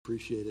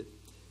Appreciate it.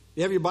 If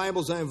you have your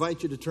Bibles, I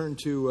invite you to turn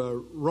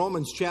to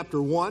Romans chapter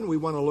 1. We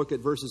want to look at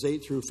verses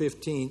 8 through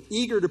 15.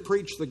 Eager to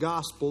preach the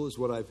gospel is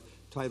what I've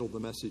titled the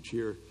message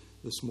here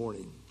this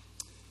morning.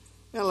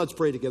 Now let's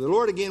pray together.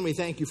 Lord, again, we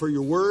thank you for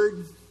your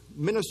word.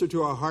 Minister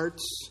to our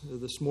hearts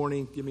this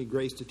morning. Give me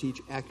grace to teach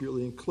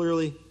accurately and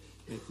clearly.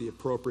 Make the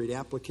appropriate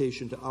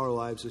application to our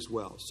lives as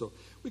well. So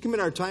we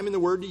commit our time in the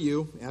word to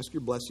you. Ask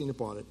your blessing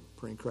upon it.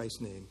 Pray in Christ's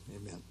name.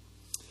 Amen.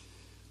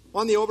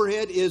 On the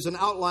overhead is an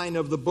outline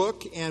of the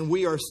book, and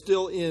we are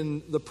still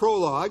in the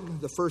prologue.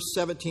 The first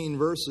 17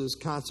 verses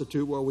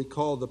constitute what we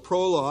call the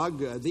prologue,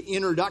 the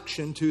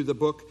introduction to the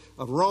book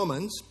of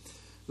Romans.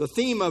 The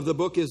theme of the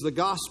book is the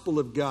gospel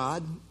of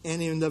God,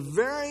 and in the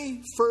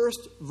very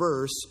first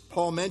verse,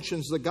 Paul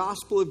mentions the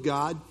gospel of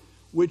God,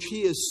 which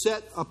he is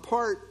set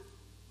apart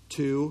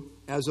to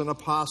as an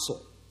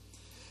apostle.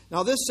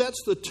 Now, this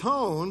sets the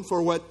tone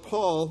for what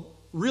Paul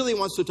really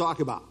wants to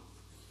talk about.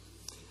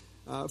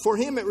 For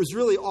him, it was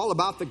really all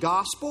about the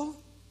gospel.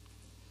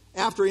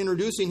 After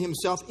introducing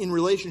himself in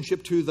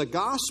relationship to the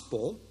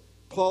gospel,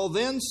 Paul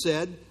then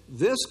said,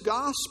 this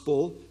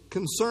gospel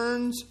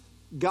concerns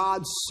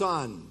God's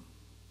Son,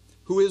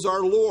 who is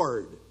our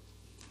Lord,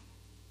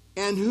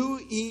 and who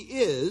he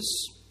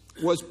is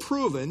was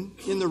proven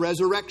in the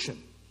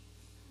resurrection.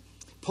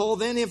 Paul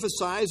then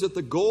emphasized that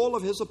the goal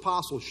of his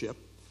apostleship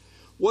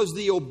was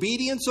the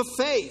obedience of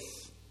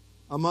faith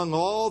among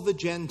all the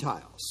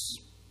Gentiles.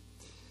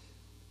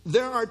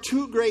 There are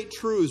two great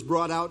truths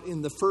brought out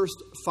in the first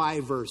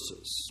 5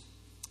 verses.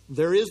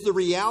 There is the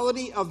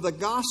reality of the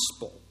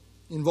gospel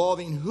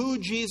involving who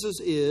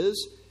Jesus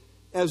is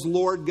as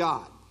Lord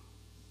God.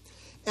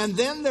 And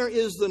then there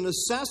is the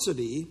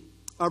necessity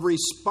of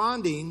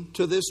responding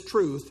to this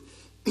truth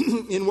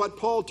in what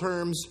Paul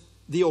terms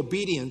the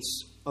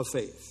obedience of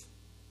faith.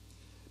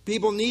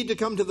 People need to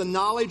come to the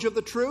knowledge of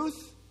the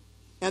truth,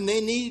 and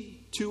they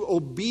need to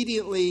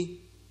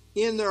obediently,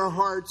 in their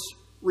hearts,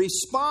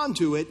 respond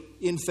to it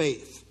in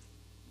faith.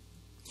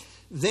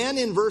 Then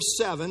in verse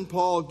 7,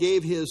 Paul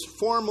gave his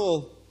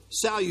formal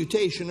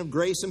salutation of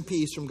grace and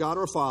peace from God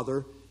our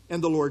Father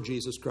and the Lord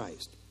Jesus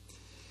Christ.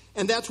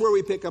 And that's where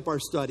we pick up our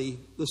study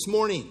this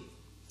morning.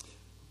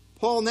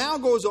 Paul now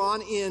goes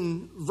on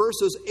in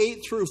verses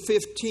 8 through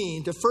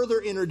 15 to further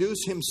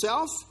introduce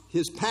himself,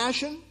 his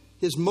passion,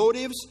 his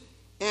motives,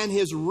 and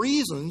his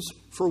reasons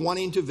for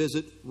wanting to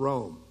visit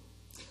Rome.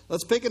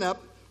 Let's pick it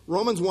up.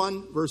 Romans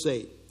 1, verse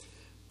 8.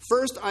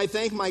 First, I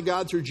thank my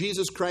God through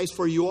Jesus Christ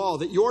for you all,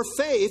 that your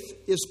faith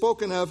is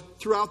spoken of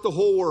throughout the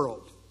whole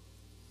world.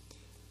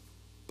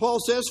 Paul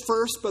says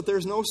first, but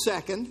there's no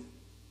second.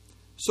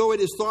 So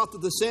it is thought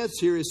that the sense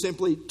here is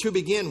simply to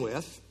begin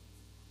with.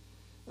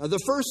 The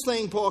first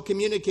thing Paul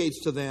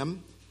communicates to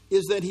them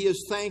is that he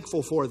is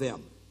thankful for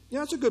them. You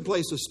know, that's a good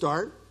place to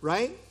start,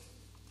 right?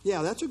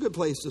 Yeah, that's a good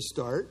place to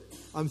start.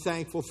 I'm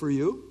thankful for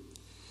you.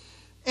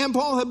 And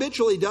Paul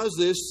habitually does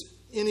this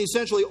in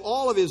essentially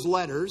all of his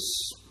letters.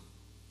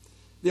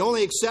 The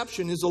only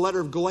exception is the letter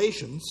of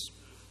Galatians.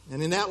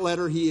 And in that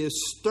letter, he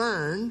is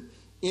stern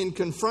in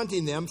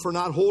confronting them for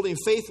not holding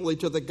faithfully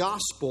to the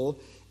gospel.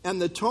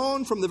 And the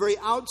tone from the very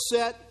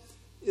outset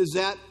is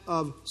that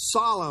of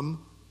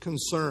solemn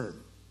concern.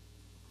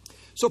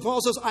 So Paul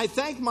says, I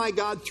thank my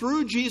God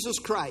through Jesus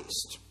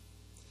Christ.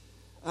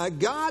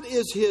 God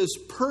is his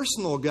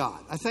personal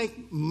God. I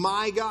thank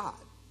my God.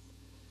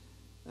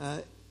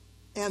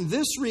 And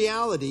this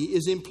reality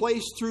is in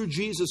place through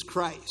Jesus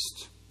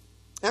Christ.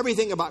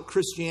 Everything about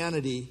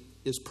Christianity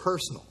is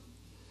personal.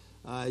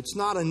 It's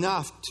not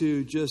enough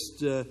to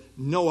just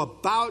know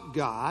about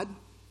God.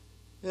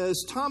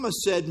 As Thomas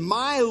said,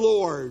 my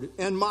Lord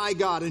and my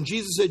God. And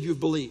Jesus said, you've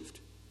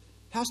believed.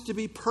 It has to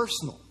be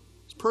personal.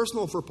 It's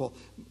personal for Paul.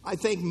 I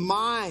thank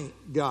my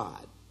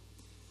God.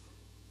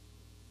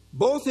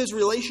 Both his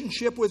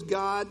relationship with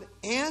God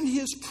and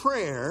his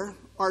prayer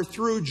are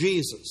through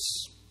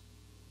Jesus.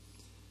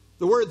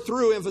 The word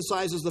through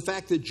emphasizes the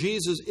fact that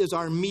Jesus is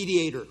our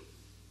mediator.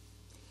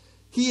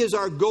 He is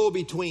our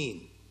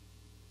go-between.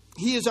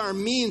 He is our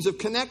means of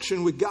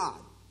connection with God.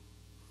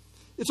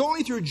 It's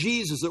only through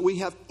Jesus that we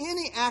have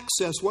any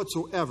access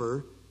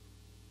whatsoever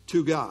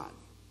to God.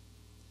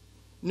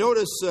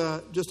 Notice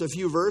just a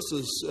few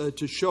verses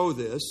to show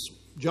this.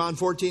 John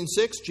 14:6,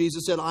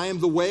 Jesus said, I am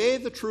the way,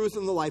 the truth,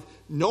 and the life.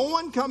 No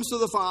one comes to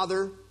the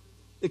Father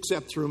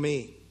except through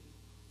me.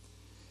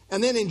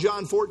 And then in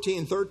John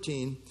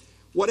 14:13,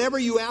 whatever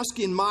you ask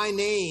in my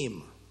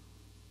name,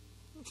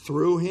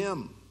 through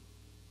him.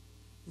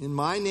 In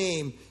my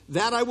name,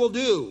 that I will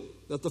do,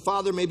 that the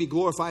Father may be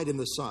glorified in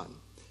the Son.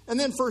 And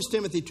then 1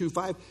 Timothy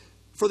 2:5,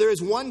 for there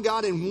is one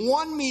God and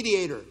one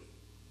mediator.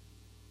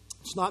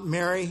 It's not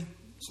Mary,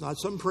 it's not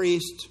some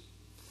priest,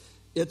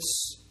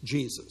 it's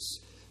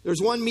Jesus.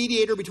 There's one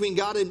mediator between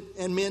God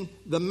and men,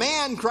 the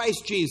man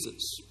Christ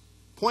Jesus.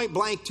 Point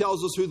blank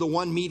tells us who the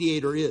one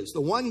mediator is.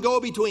 The one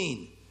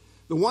go-between,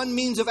 the one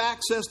means of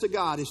access to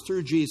God is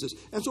through Jesus.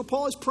 And so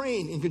Paul is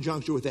praying in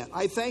conjunction with that.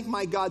 I thank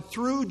my God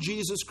through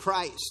Jesus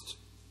Christ,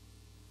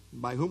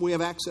 by whom we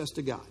have access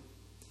to God.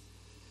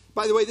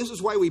 By the way, this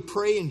is why we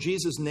pray in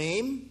Jesus'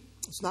 name.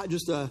 It's not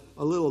just a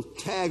little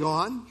tag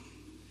on.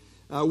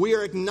 We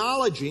are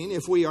acknowledging,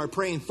 if we are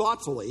praying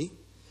thoughtfully,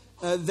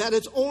 that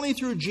it's only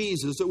through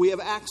Jesus that we have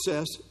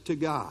access to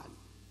God.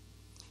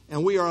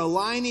 And we are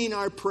aligning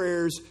our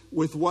prayers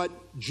with what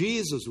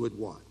Jesus would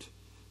want,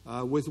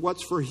 with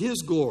what's for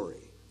His glory.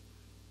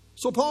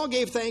 So Paul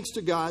gave thanks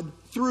to God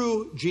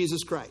through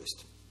Jesus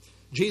Christ.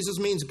 Jesus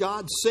means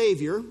God's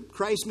Savior.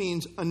 Christ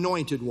means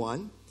Anointed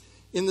One,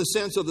 in the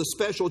sense of the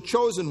special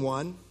chosen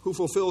one who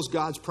fulfills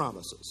God's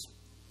promises.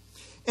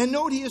 And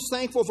note, he is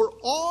thankful for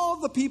all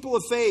the people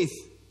of faith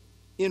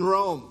in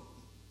Rome.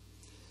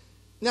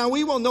 Now,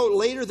 we will note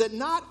later that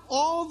not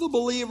all the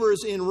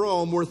believers in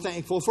Rome were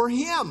thankful for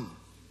him,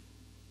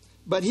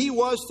 but he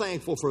was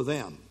thankful for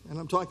them. And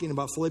I'm talking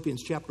about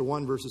Philippians chapter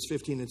 1, verses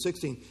 15 and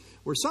 16,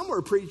 where some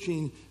were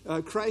preaching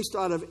Christ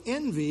out of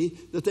envy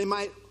that they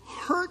might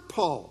hurt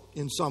Paul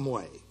in some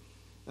way.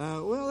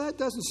 Well, that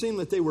doesn't seem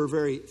that they were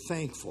very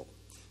thankful.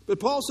 But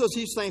Paul says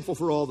he's thankful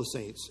for all the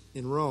saints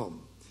in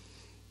Rome.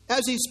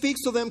 As he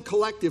speaks to them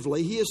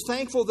collectively, he is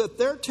thankful that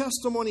their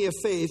testimony of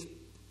faith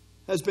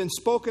has been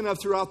spoken of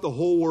throughout the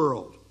whole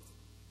world.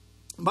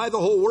 By the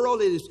whole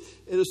world, it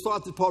is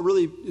thought that Paul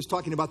really is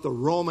talking about the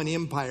Roman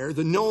Empire,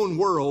 the known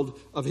world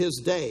of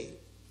his day.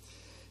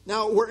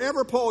 Now,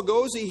 wherever Paul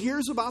goes, he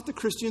hears about the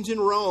Christians in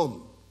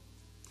Rome.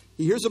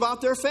 He hears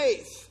about their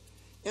faith.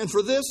 And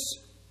for this,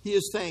 he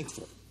is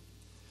thankful.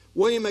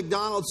 William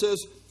MacDonald says,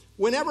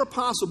 whenever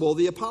possible,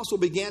 the apostle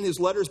began his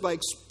letters by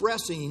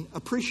expressing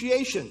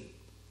appreciation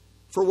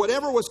for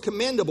whatever was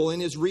commendable in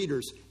his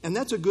readers. And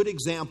that's a good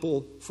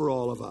example for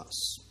all of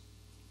us.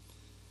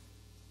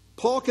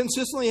 Paul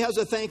consistently has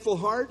a thankful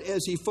heart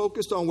as he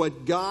focused on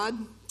what God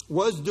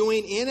was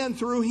doing in and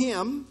through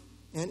him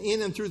and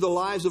in and through the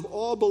lives of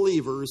all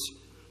believers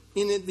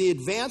in the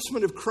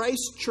advancement of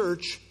Christ's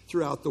church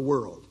throughout the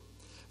world.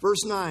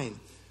 Verse 9,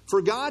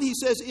 for God, he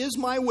says, is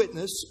my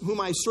witness,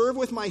 whom I serve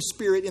with my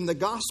spirit in the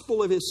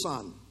gospel of his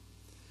Son,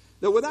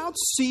 that without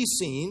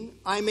ceasing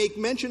I make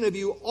mention of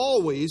you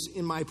always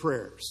in my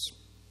prayers.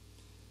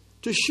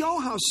 To show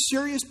how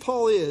serious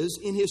Paul is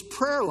in his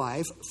prayer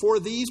life for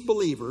these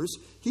believers,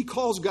 he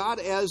calls God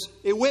as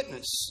a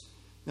witness.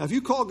 Now, if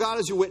you call God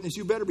as a witness,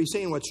 you better be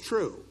saying what's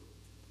true.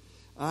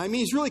 I mean,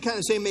 he's really kind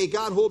of saying, may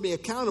God hold me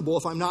accountable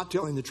if I'm not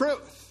telling the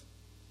truth.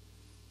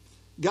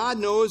 God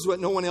knows what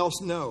no one else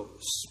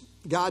knows.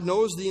 God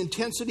knows the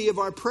intensity of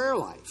our prayer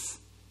life.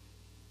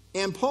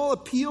 And Paul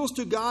appeals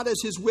to God as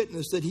his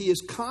witness that he is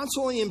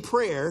constantly in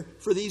prayer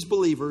for these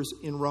believers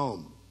in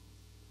Rome.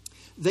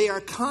 They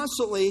are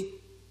constantly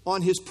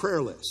on his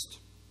prayer list.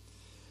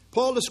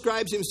 Paul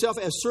describes himself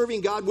as serving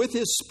God with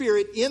his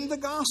spirit in the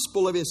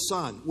gospel of his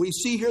Son. We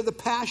see here the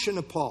passion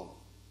of Paul.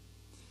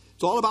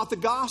 It's all about the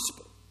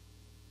gospel.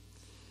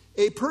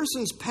 A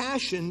person's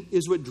passion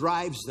is what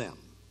drives them.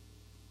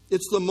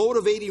 It's the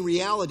motivating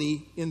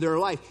reality in their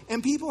life.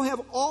 And people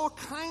have all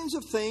kinds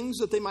of things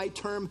that they might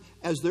term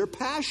as their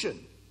passion.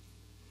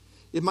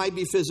 It might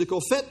be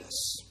physical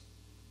fitness.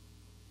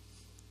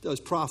 It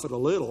does profit a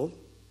little,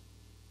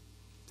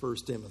 1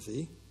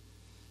 Timothy.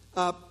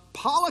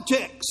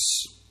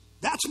 Politics,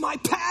 that's my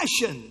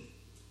passion.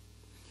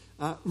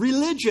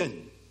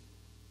 Religion,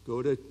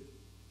 go to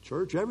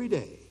church every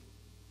day,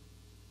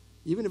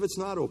 even if it's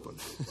not open.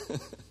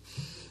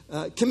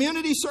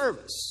 Community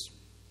service,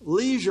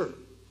 leisure,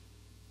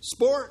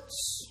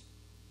 sports,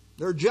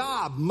 their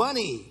job,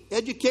 money,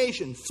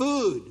 education,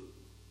 food,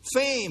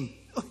 fame,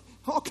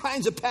 all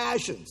kinds of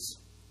passions.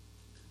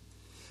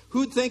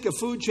 Who'd think a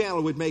food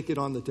channel would make it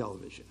on the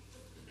television?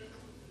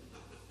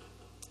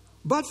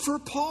 But for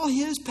Paul,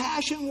 his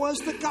passion was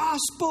the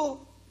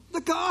gospel.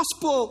 The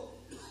gospel.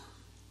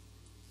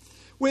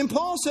 When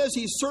Paul says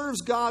he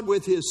serves God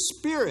with his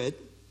spirit,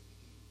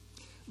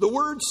 the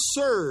word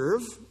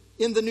serve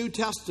in the New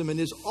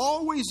Testament is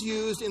always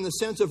used in the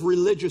sense of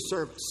religious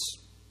service.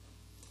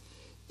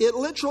 It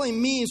literally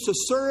means to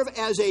serve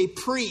as a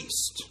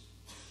priest.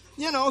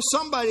 You know,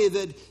 somebody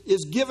that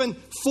is given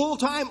full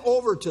time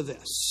over to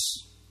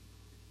this.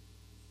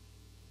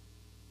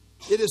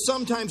 It is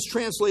sometimes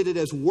translated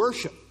as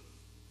worship,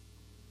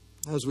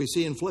 as we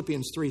see in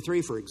Philippians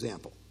 3:3, for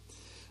example.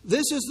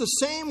 This is the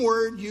same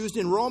word used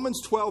in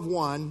Romans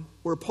 12:1,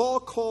 where Paul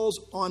calls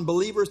on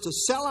believers to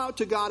sell out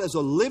to God as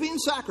a living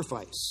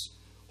sacrifice,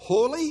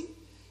 holy,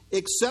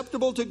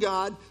 acceptable to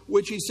God,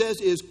 which he says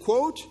is,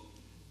 quote,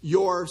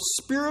 your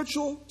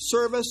spiritual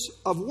service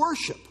of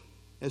worship,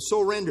 as so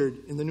rendered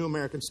in the New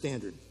American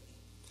Standard.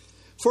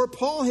 For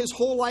Paul, his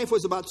whole life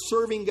was about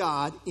serving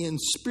God in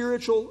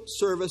spiritual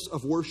service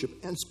of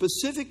worship. And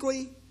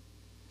specifically,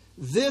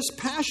 this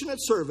passionate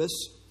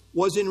service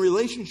was in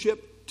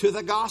relationship to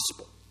the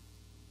gospel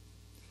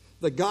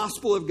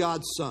of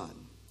God's Son.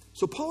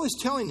 So Paul is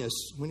telling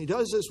us, when he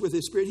does this with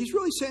his spirit, he's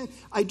really saying,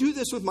 I do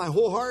this with my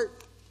whole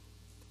heart.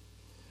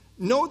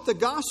 Note the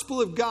gospel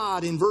of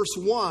God in verse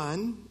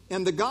 1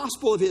 and the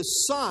gospel of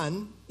his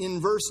Son in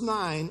verse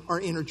 9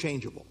 are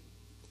interchangeable.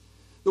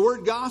 The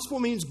word gospel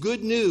means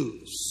good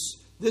news.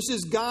 This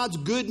is God's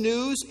good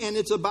news, and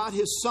it's about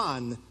his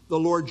Son, the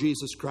Lord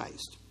Jesus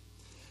Christ.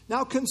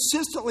 Now,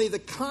 consistently, the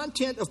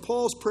content of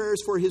Paul's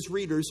prayers for his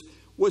readers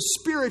was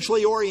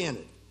spiritually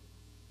oriented.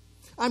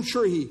 I'm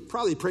sure he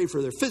probably prayed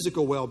for their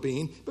physical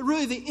well-being, but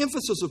really the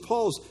emphasis of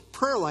Paul's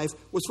prayer life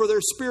was for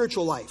their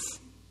spiritual life.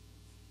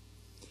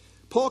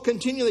 Paul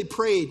continually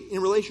prayed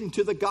in relation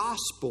to the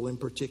gospel in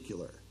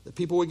particular, that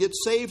people would get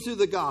saved through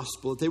the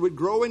gospel, that they would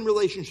grow in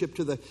relationship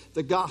to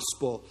the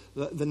gospel,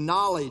 the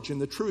knowledge and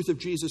the truth of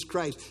Jesus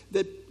Christ,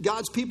 that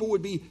God's people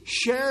would be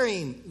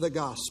sharing the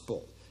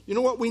gospel. You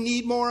know what we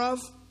need more of?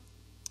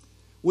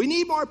 We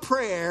need more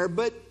prayer,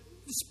 but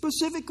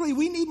specifically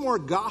we need more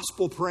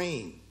gospel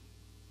praying.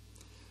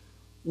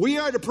 We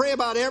are to pray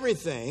about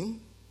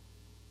everything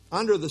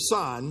under the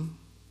sun,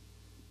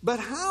 but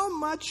how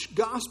much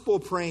gospel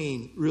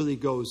praying really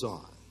goes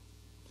on?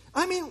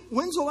 I mean,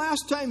 when's the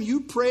last time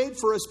you prayed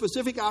for a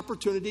specific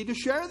opportunity to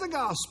share the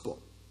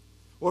gospel?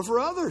 Or for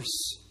others?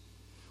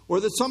 Or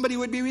that somebody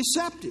would be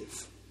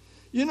receptive?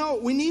 You know,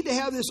 we need to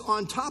have this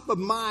on top of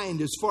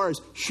mind as far as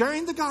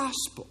sharing the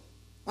gospel.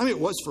 I mean, it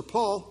was for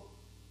Paul.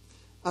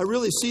 I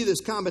really see this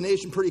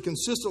combination pretty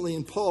consistently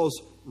in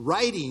Paul's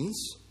writings.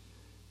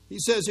 He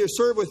says here,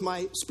 serve with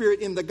my spirit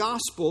in the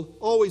gospel,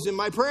 always in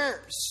my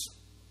prayers.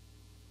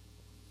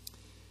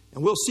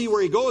 And we'll see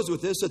where he goes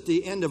with this at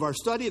the end of our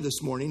study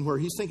this morning, where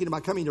he's thinking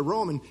about coming to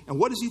Rome. And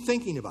what is he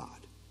thinking about?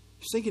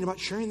 He's thinking about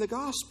sharing the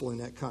gospel in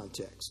that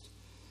context.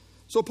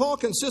 So Paul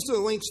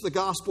consistently links the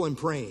gospel and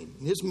praying.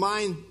 In his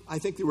mind, I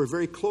think they were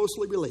very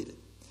closely related.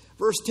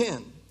 Verse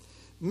 10,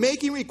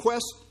 making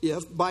request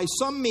if by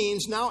some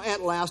means now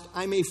at last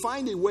I may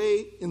find a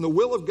way in the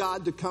will of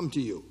God to come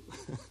to you.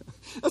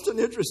 That's an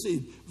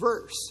interesting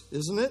verse,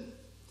 isn't it?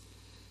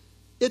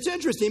 It's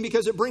interesting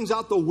because it brings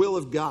out the will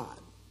of God.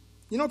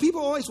 You know,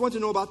 people always want to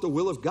know about the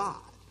will of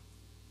God.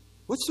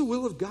 What's the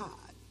will of God?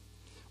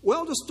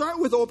 Well, to start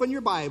with, open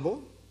your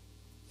Bible.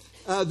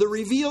 The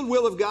revealed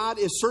will of God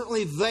is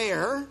certainly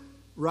there,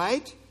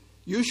 right?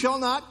 You shall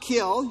not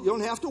kill. You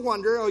don't have to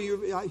wonder,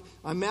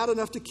 I'm mad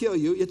enough to kill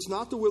you. It's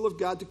not the will of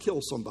God to kill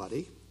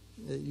somebody.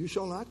 You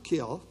shall not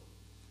kill.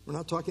 We're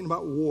not talking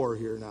about war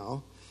here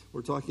now.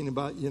 We're talking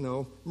about,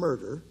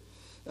 murder.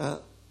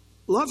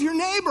 Love your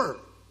neighbor.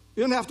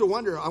 You don't have to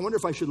wonder, I wonder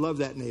if I should love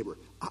that neighbor.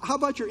 How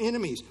about your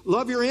enemies?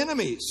 Love your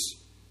enemies.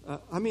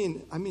 I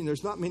mean,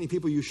 there's not many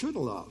people you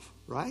shouldn't love,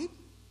 right?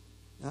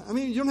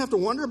 You don't have to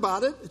wonder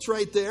about it. It's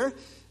right there.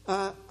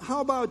 How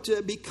about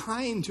be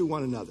kind to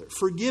one another?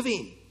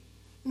 Forgiving.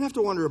 You don't have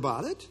to wonder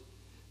about it.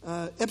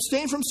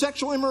 Abstain from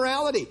sexual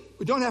immorality.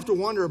 We don't have to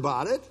wonder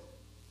about it.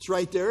 It's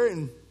right there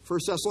in 1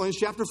 Thessalonians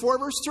chapter 4,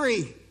 verse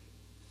 3.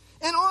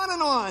 And on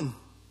and on.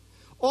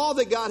 All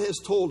that God has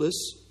told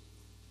us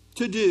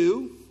to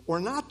do or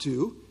not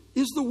to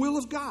is the will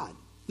of God.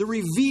 The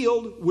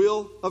revealed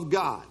will of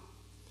God.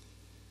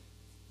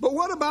 But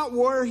what about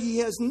where he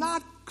has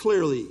not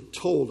clearly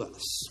told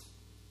us?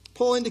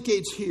 Paul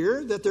indicates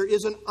here that there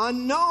is an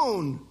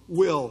unknown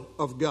will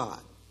of God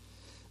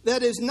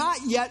that is not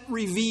yet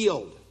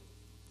revealed.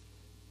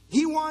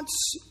 He wants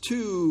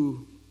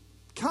to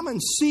come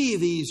and see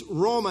these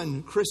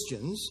Roman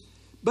Christians,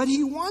 but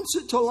he wants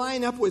it to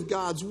line up with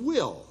God's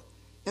will.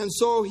 And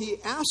so he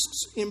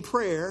asks in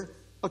prayer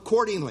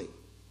accordingly.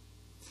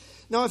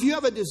 Now, if you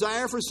have a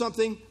desire for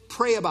something,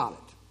 pray about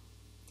it.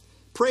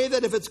 Pray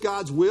that if it's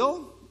God's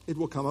will, it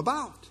will come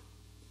about.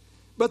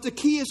 But the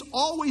key is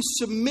always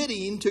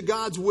submitting to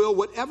God's will,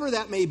 whatever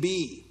that may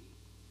be.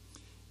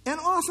 And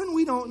often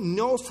we don't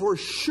know for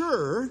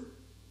sure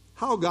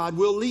how God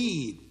will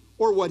lead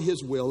or what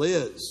his will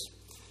is.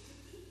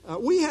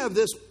 We have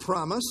this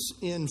promise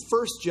in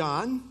 1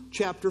 John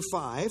chapter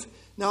 5.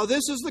 Now,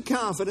 this is the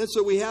confidence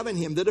that we have in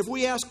him, that if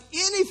we ask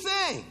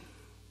anything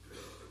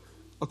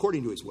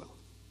according to his will,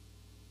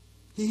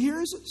 he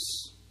hears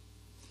us.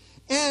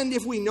 And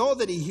if we know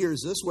that he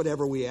hears us,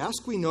 whatever we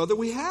ask, we know that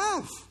we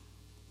have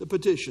the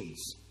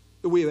petitions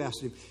that we have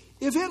asked him.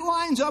 If it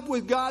lines up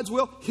with God's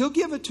will, he'll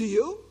give it to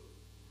you.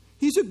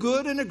 He's a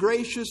good and a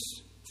gracious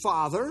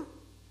Father.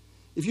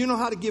 If you know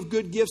how to give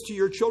good gifts to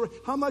your children,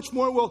 how much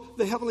more will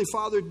the Heavenly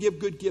Father give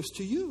good gifts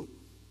to you?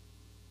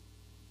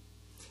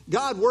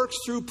 God works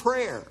through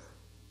prayer.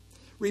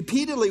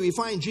 Repeatedly, we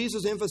find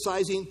Jesus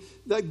emphasizing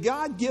that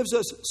God gives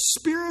us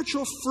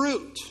spiritual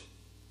fruit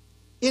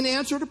in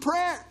answer to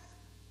prayer.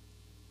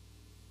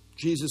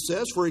 Jesus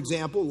says, for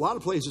example, a lot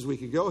of places we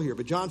could go here,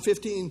 but John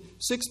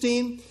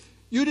 15:16,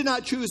 you did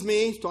not choose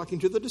me, talking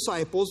to the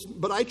disciples,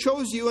 but I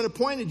chose you and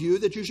appointed you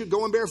that you should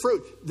go and bear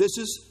fruit. This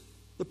is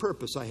the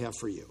purpose I have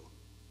for you.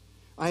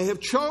 I have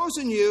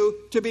chosen you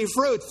to be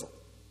fruitful,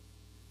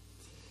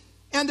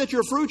 and that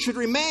your fruit should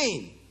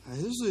remain.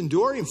 This is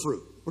enduring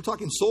fruit. We're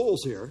talking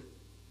souls here.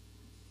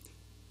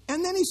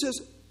 And then he says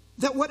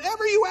that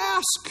whatever you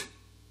ask,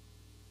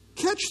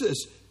 catch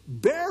this,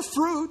 bear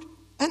fruit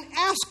and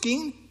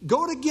asking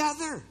go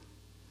together.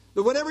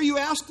 That whatever you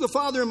ask the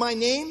Father in my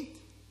name,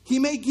 he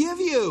may give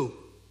you.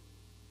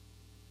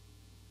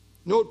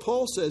 Note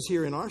Paul says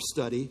here in our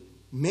study,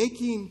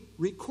 making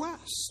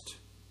request.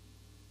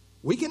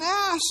 We can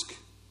ask,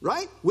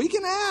 right? We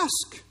can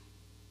ask.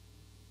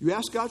 You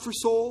ask God for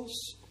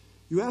souls.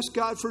 You ask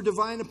God for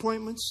divine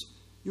appointments.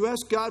 You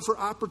ask God for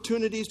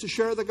opportunities to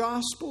share the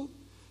gospel.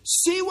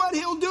 See what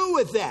He'll do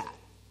with that.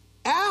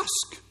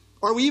 Ask.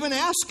 Are we even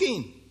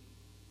asking?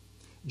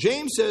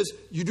 James says,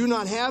 you do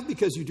not have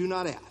because you do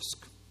not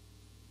ask.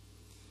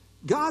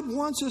 God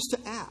wants us to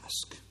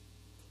ask.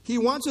 He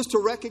wants us to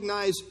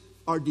recognize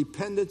our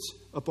dependence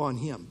upon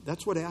Him.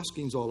 That's what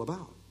asking is all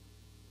about.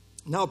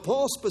 Now,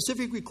 Paul's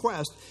specific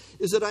request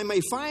is that I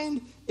may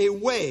find a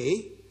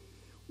way,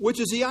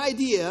 which is the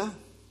idea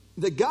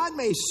that God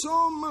may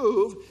so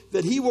move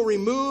that He will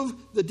remove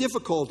the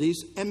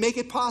difficulties and make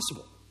it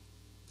possible.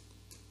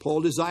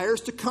 Paul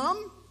desires to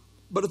come,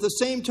 but at the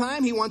same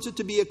time, he wants it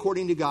to be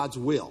according to God's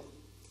will.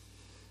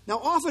 Now,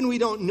 often we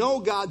don't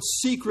know God's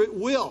secret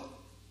will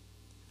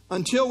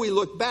until we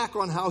look back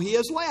on how He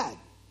has led.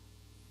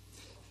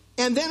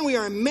 And then we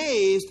are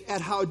amazed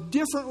at how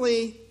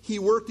differently He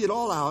worked it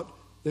all out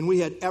than we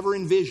had ever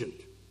envisioned.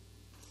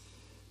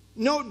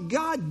 Note,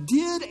 God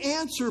did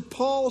answer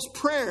Paul's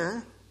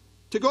prayer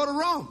to go to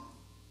Rome.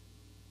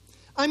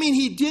 I mean,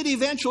 he did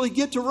eventually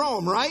get to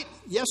Rome, right?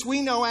 Yes,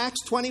 we know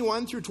Acts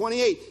 21 through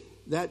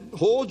 28, that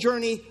whole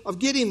journey of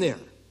getting there.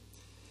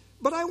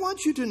 But I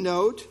want you to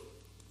note,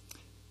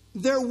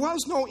 there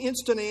was no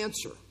instant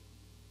answer.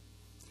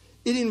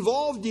 It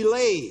involved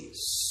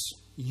delays,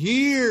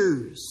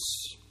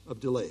 years of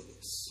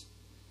delays.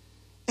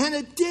 And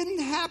it didn't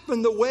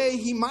happen the way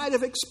he might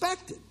have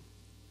expected.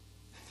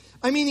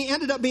 I mean, he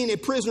ended up being a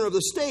prisoner of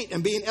the state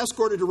and being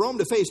escorted to Rome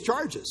to face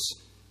charges.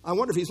 I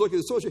wonder if he's looking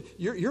at the soldier.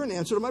 You're an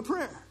answer to my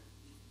prayer.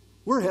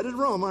 We're headed to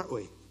Rome, aren't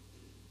we?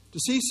 To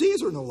see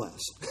Caesar, no less.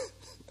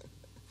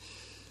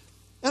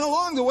 And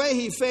along the way,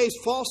 he faced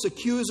false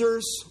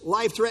accusers,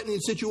 life-threatening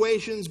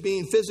situations,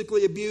 being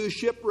physically abused,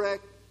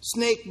 shipwrecked,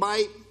 snake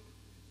bite,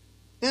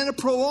 and a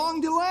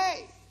prolonged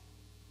delay.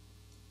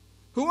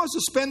 Who wants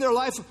to spend their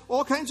life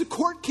all kinds of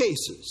court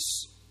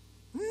cases?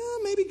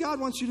 Well, maybe God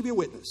wants you to be a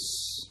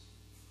witness.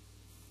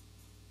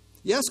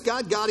 Yes,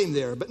 God got him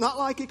there, but not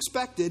like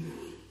expected.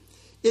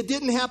 It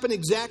didn't happen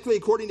exactly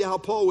according to how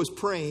Paul was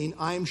praying,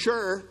 I'm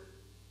sure.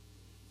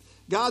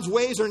 God's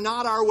ways are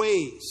not our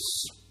ways.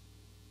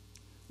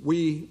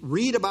 We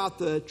read about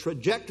the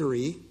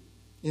trajectory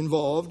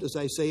involved, as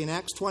I say, in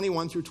Acts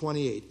 21 through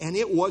 28. And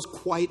it was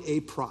quite a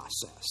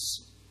process.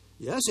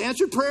 Yes,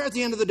 answered prayer at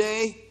the end of the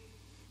day,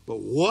 but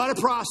what a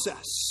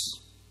process.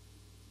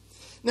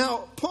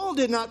 Now, Paul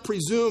did not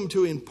presume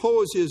to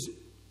impose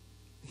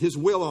his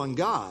will on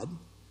God,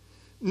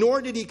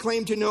 nor did he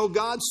claim to know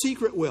God's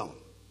secret will.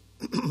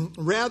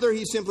 Rather,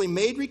 he simply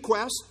made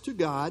requests to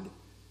God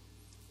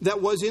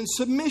that was in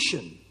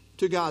submission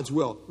to God's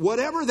will,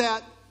 whatever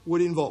that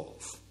would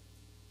involve.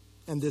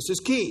 And this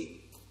is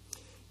key.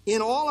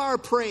 In all our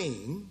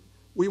praying,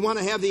 we want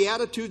to have the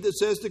attitude that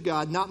says to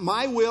God, not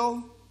my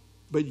will,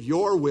 but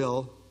your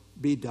will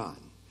be done.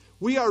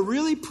 We are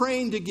really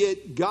praying to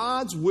get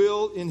God's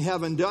will in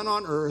heaven done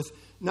on earth,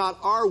 not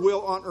our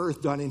will on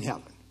earth done in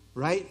heaven,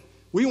 right?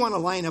 We want to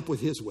line up with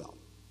His will.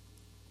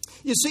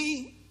 You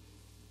see,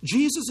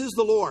 Jesus is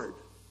the Lord.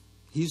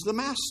 He's the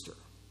Master,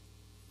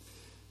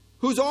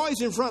 who's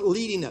always in front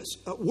leading us.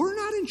 We're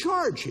not in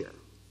charge here.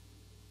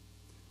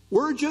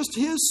 We're just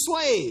His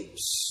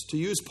slaves, to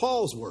use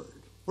Paul's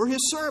word. We're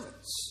His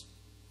servants.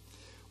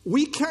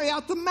 We carry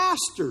out the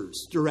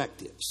Master's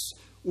directives.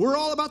 We're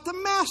all about the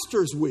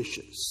Master's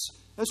wishes.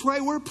 That's why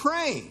we're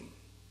praying.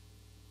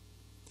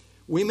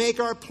 We make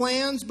our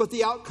plans, but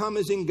the outcome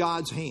is in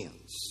God's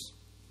hands.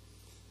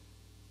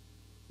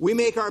 We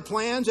make our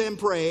plans and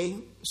pray,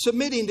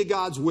 submitting to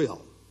God's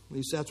will. At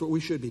least that's what we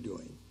should be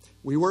doing.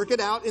 We work it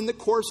out in the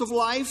course of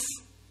life.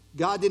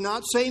 God did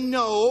not say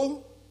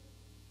no,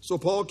 so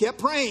Paul kept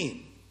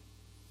praying.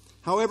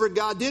 However,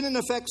 God did in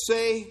effect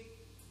say,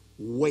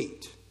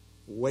 wait.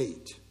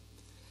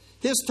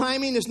 His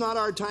timing is not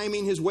our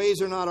timing. His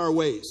ways are not our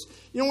ways.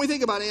 You know, when we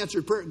think about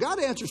answered prayer, God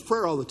answers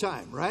prayer all the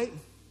time, right?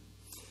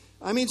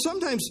 I mean,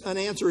 sometimes an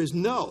answer is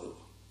no.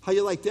 How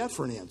you like that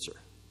for an answer?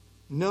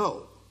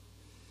 No.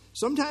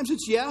 Sometimes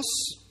it's yes.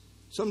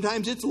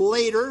 Sometimes it's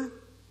later.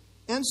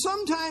 And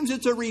sometimes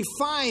it's a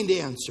refined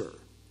answer.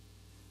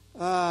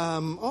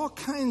 All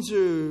kinds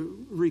of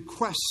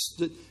requests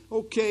that,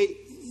 okay,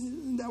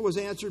 that was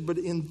answered, but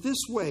in this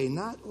way,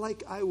 not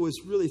like I was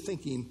really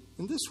thinking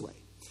in this way.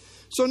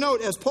 So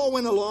note, as Paul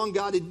went along,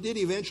 God did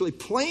eventually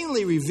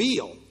plainly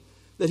reveal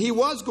that he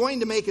was going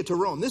to make it to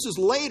Rome. This is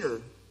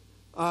later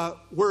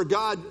where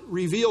God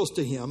reveals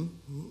to him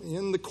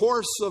in the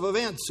course of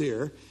events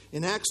here.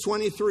 In Acts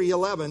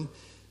 23:11,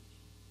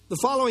 the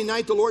following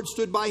night the Lord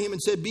stood by him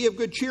and said, "Be of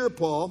good cheer,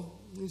 Paul."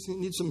 He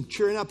needs some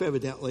cheering up,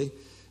 evidently.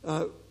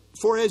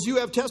 "For as you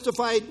have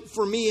testified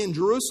for me in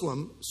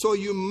Jerusalem, so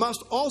you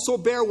must also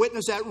bear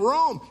witness at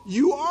Rome."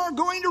 You are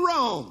going to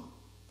Rome.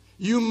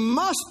 You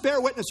must bear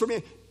witness for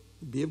me.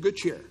 Be of good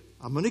cheer.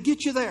 I'm going to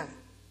get you there.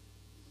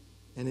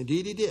 And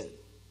indeed he did.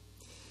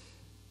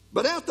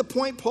 But at the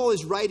point Paul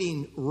is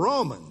writing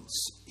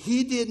Romans,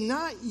 he did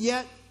not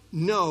yet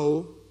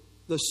know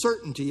the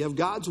certainty of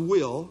God's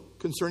will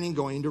concerning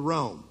going to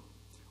Rome,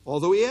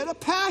 although he had a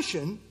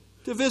passion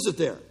to visit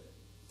there.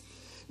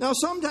 Now,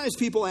 sometimes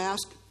people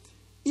ask,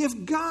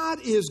 if God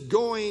is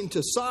going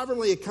to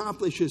sovereignly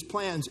accomplish his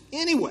plans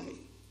anyway,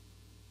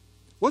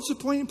 what's the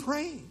point in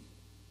praying?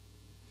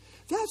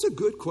 That's a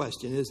good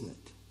question, isn't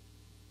it?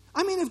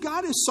 I mean, if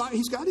God is,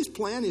 he's got his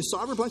plan, his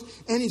sovereign plans,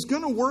 and he's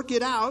going to work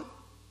it out,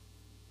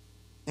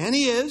 and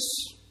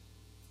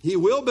he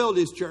will build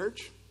his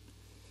church.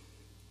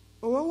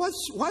 Well,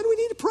 why do we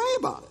need to pray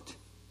about it?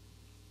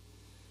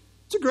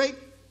 It's a great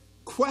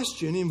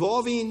question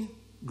involving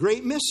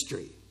great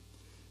mystery.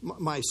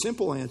 My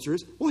simple answer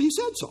is, well, he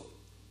said so.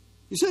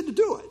 He said to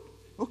do it.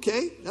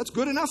 Okay, that's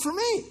good enough for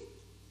me.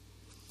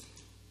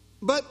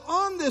 But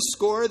on this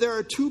score, there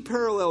are two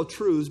parallel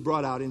truths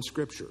brought out in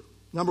Scripture.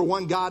 Number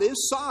one, God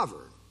is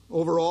sovereign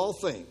over all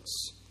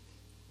things,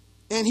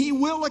 and he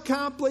will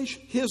accomplish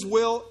his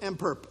will and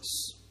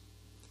purpose.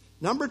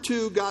 Number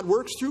two, God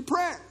works through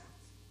prayer,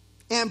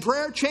 and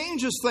prayer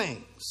changes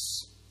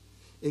things.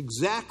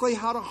 Exactly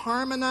how to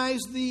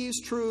harmonize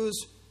these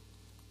truths,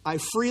 I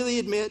freely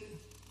admit,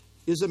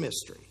 is a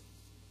mystery.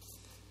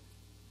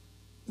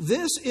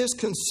 This is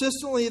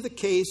consistently the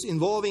case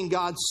involving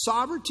God's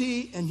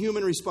sovereignty and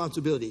human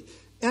responsibility.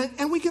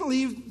 And we can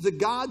leave the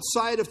God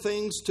side of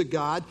things to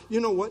God. You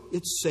know what?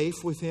 It's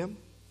safe with him.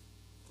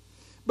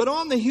 But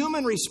on the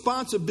human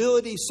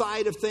responsibility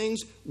side of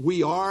things,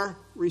 we are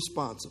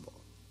responsible.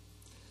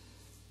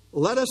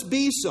 Let us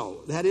be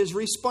so, that is,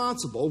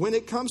 responsible, when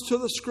it comes to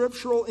the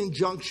scriptural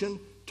injunction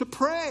to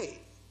pray.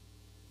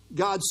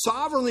 God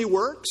sovereignly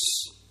works,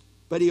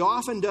 but he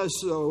often does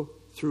so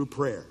through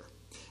prayer.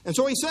 And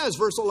so he says,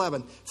 verse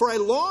 11, for I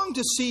long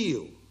to see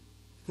you.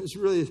 This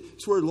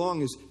word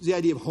long is the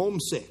idea of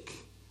homesick,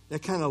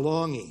 that kind of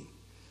longing.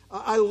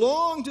 I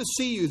long to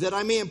see you, that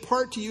I may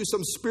impart to you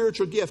some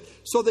spiritual gift,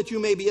 so that you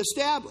may be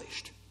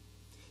established.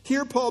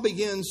 Here Paul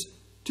begins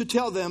to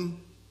tell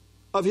them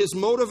of his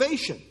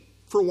motivation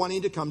for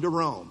wanting to come to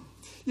Rome.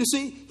 You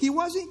see, he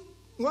wasn't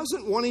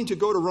wanting to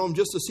go to Rome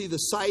just to see the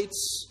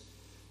sights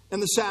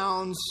and the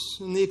sounds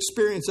and the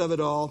experience of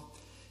it all.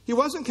 He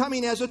wasn't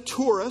coming as a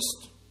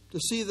tourist to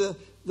see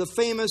the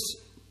famous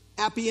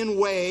Appian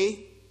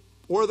Way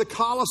or the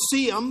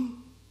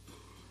Colosseum.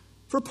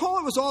 For Paul,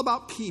 it was all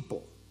about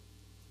people.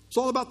 It's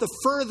all about the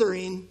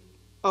furthering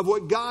of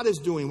what God is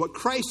doing, what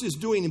Christ is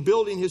doing in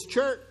building his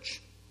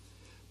church.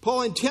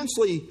 Paul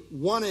intensely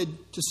wanted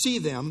to see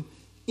them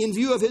in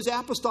view of his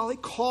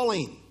apostolic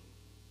calling.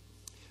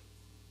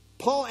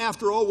 Paul,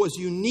 after all, was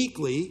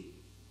uniquely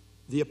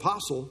the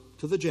apostle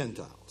to the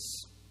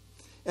Gentiles,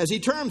 as he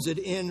terms it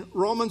in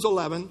Romans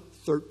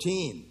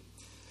 11:13.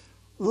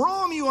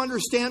 Rome, you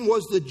understand,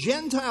 was the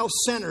Gentile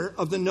center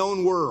of the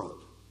known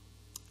world.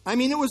 I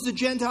mean, it was the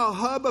Gentile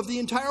hub of the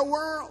entire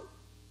world.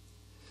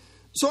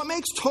 So it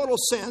makes total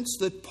sense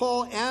that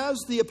Paul, as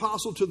the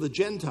apostle to the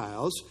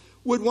Gentiles,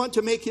 would want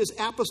to make his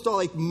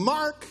apostolic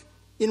mark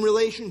in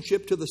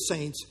relationship to the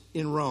saints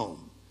in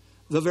Rome,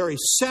 the very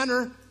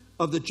center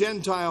of the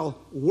Gentile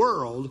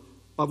world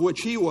of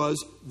which he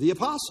was the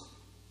apostle.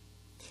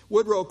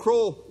 Woodrow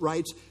Kroll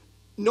writes,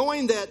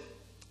 knowing that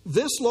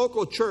this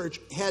local church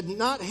had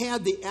not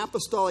had the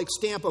apostolic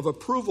stamp of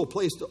approval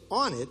placed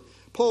on it,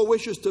 Paul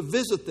wishes to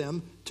visit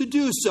them to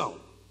do so.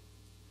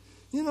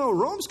 You know,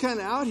 Rome's kind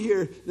of out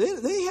here.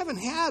 They haven't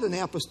had an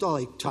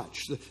apostolic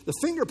touch. The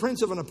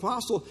fingerprints of an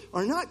apostle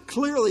are not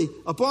clearly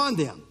upon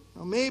them.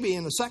 Well, maybe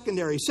in a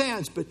secondary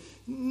sense, but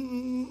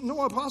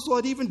no apostle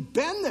had even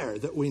been there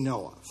that we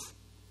know of.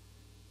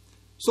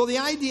 So the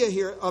idea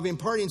here of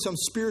imparting some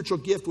spiritual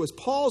gift was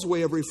Paul's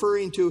way of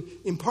referring to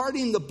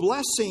imparting the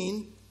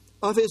blessing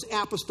of his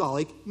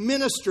apostolic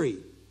ministry.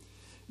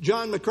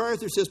 John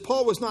MacArthur says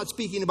Paul was not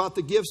speaking about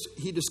the gifts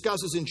he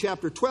discusses in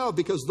chapter 12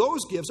 because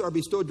those gifts are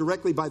bestowed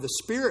directly by the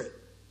Spirit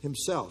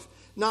himself,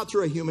 not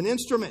through a human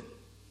instrument.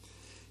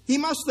 He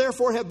must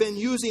therefore have been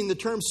using the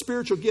term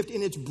spiritual gift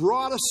in its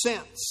broadest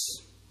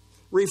sense,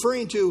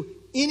 referring to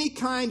any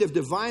kind of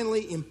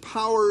divinely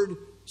empowered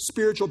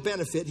spiritual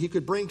benefit he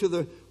could bring to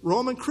the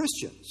Roman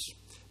Christians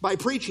by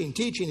preaching,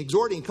 teaching,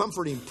 exhorting,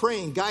 comforting,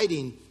 praying,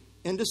 guiding,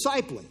 and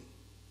discipling.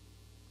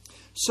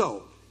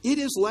 So, it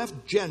is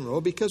left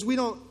general because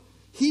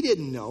he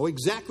didn't know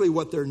exactly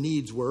what their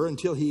needs were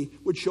until he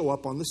would show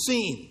up on the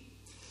scene.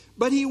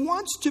 But he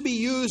wants to be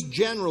used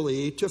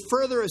generally to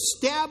further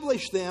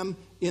establish them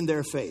in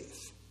their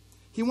faith.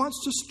 He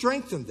wants to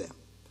strengthen them.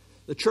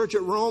 The church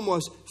at Rome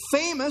was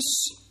famous,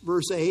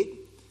 verse 8,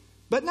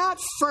 but not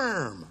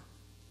firm,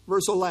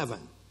 verse 11.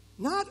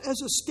 Not as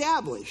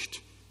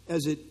established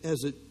as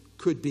it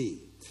could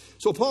be.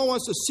 So Paul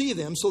wants to see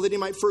them so that he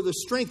might further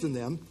strengthen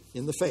them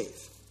in the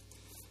faith.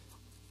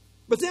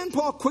 But then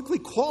Paul quickly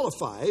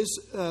qualifies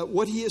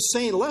what he is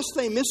saying, lest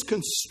they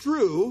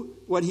misconstrue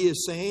what he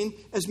is saying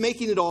as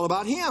making it all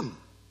about him.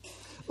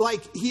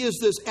 Like he is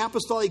this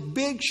apostolic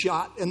big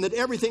shot and that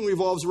everything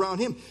revolves around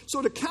him.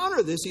 So to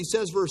counter this, he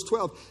says, verse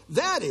 12,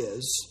 that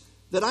is,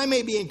 that I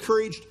may be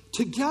encouraged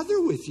together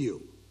with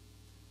you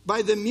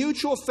by the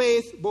mutual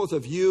faith both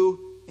of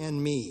you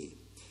and me.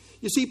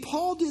 You see,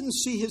 Paul didn't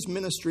see his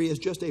ministry as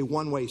just a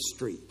one-way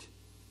street.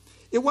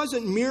 It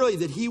wasn't merely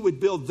that he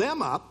would build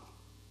them up,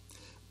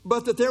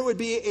 but that there would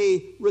be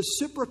a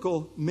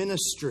reciprocal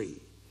ministry.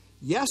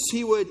 Yes,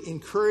 he would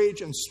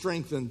encourage and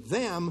strengthen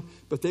them,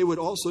 but they would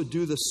also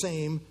do the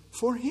same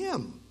for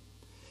him.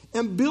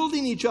 And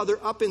building each other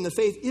up in the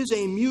faith is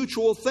a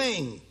mutual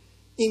thing.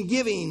 In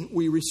giving,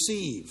 we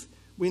receive.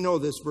 We know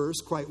this verse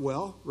quite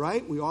well,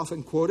 right? We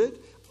often quote it.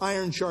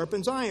 Iron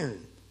sharpens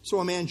iron. So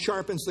a man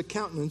sharpens the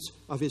countenance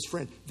of his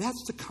friend.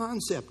 That's the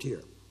concept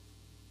here.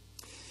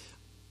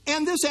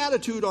 And this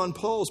attitude on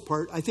Paul's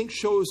part, I think,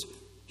 shows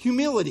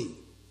humility.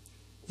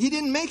 He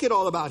didn't make it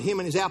all about him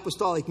and his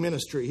apostolic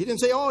ministry. He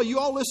didn't say, oh, you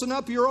all listen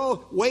up, you're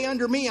all way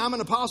under me, I'm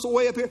an apostle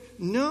way up here.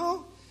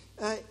 No,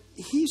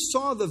 he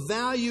saw the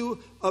value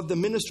of the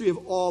ministry of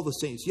all the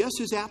saints. Yes,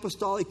 his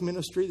apostolic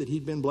ministry that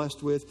he'd been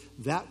blessed with,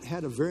 that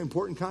had a very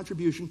important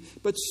contribution,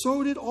 but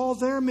so did all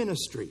their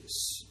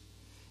ministries.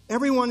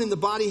 Everyone in the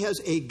body has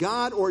a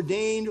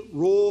God-ordained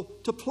role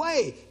to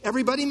play.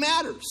 Everybody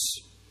matters.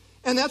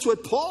 And that's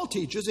what Paul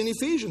teaches in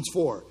Ephesians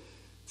 4.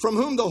 From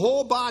whom the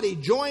whole body,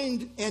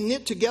 joined and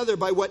knit together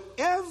by what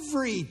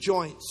every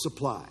joint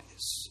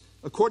supplies,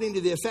 according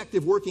to the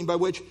effective working by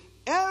which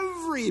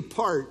every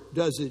part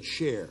does its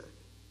share,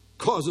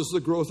 causes the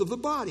growth of the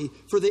body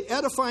for the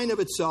edifying of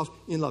itself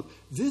in love.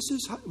 This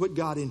is what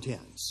God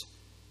intends.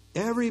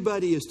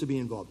 Everybody is to be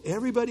involved.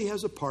 Everybody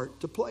has a part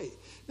to play.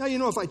 Now, you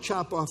know, if I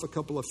chop off a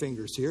couple of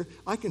fingers here,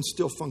 I can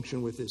still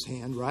function with this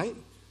hand, right?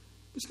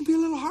 It's going to be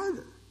a little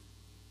harder.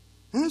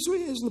 And that's the way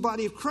it is in the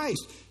body of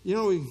Christ. You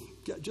know,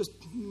 just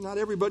not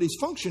everybody's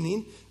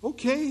functioning.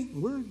 Okay,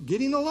 we're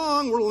getting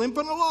along, we're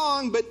limping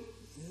along, but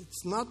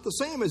it's not the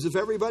same as if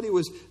everybody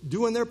was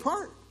doing their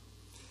part.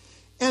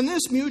 And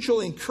this mutual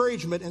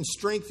encouragement and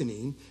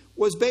strengthening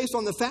was based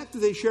on the fact that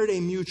they shared a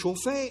mutual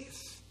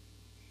faith.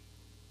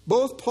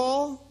 Both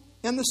Paul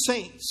and the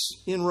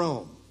saints in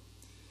Rome.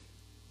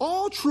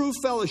 All true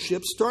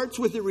fellowship starts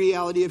with the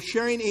reality of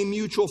sharing a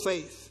mutual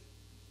faith.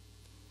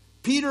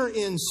 Peter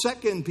in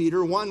 2 Peter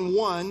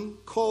 1:1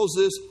 calls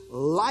this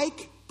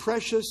like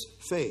precious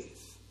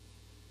faith.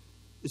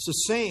 It's the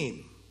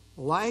same,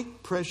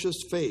 like precious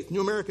faith.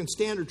 New American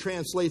Standard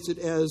translates it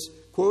as,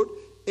 quote,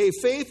 a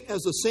faith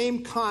as the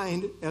same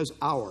kind as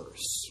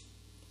ours.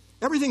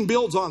 Everything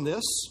builds on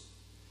this.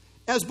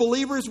 As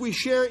believers, we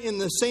share in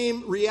the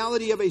same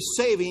reality of a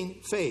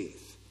saving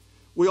faith.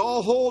 We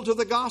all hold to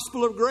the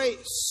gospel of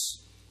grace,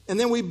 and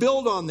then we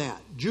build on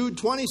that. Jude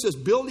 20 says,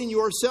 building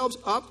yourselves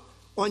up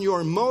on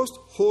your most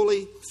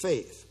holy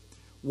faith.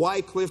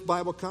 Wycliffe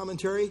Bible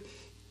Commentary.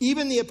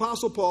 Even the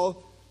Apostle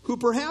Paul, who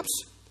perhaps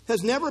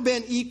has never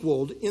been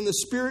equaled in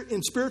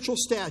spiritual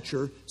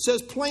stature,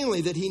 says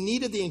plainly that he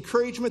needed the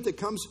encouragement that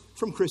comes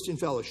from Christian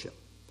fellowship.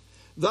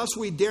 Thus,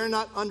 we dare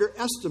not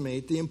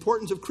underestimate the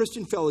importance of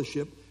Christian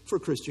fellowship for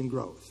Christian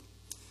growth.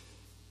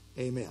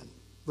 Amen.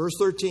 Verse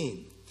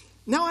 13.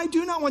 Now I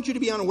do not want you to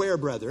be unaware,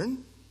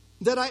 brethren,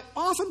 that I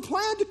often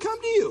planned to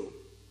come to you,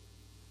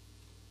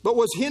 but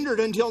was hindered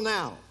until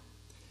now,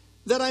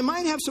 that I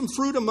might have some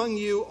fruit among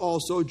you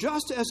also,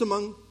 just as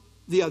among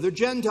the other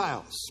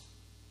Gentiles.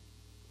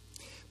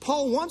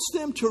 Paul wants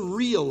them to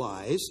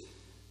realize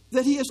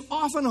that he has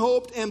often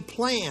hoped and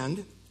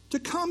planned to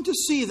come to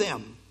see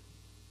them,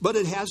 but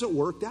it hasn't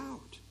worked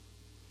out.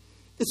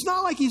 It's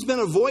not like he's been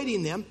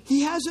avoiding them.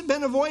 He hasn't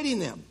been avoiding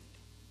them.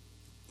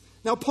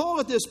 Now, Paul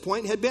at this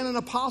point had been an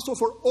apostle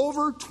for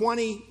over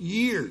 20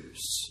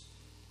 years.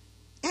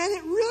 And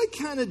it really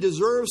kind of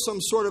deserves some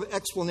sort of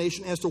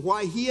explanation as to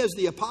why he, as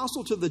the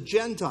apostle to the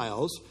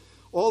Gentiles,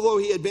 although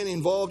he had been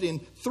involved in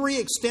 3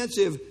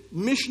 extensive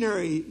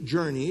missionary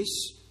journeys,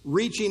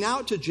 reaching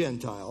out to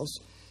Gentiles,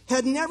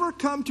 had never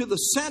come to the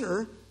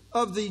center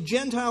of the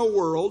Gentile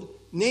world,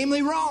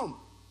 namely Rome.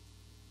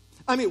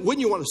 I mean,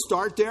 wouldn't you want to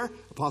start there?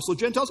 Apostle of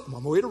Gentiles, I'm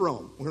on my way to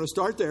Rome. We're going to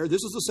start there.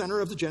 This is the center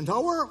of the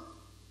Gentile world.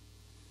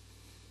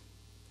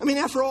 I mean,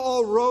 after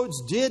all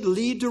roads did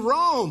lead to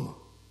Rome.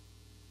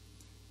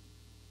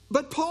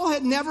 But Paul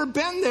had never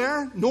been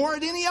there, nor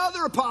had any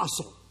other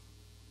apostle.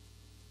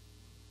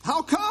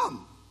 How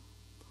come?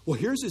 Well,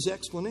 here's his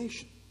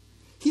explanation.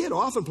 He had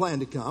often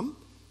planned to come,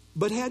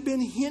 but had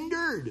been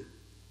hindered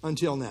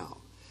until now.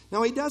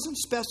 Now, he doesn't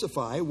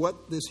specify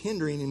what this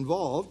hindering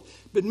involved,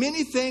 but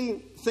many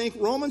think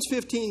Romans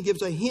 15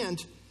 gives a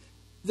hint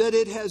that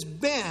it has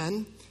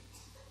been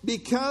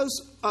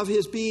because of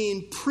his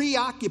being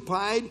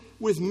preoccupied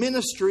with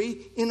ministry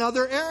in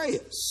other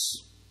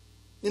areas,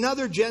 in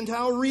other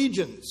Gentile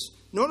regions.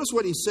 Notice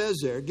what he says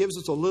there. It gives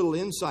us a little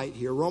insight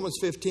here. Romans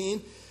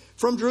 15,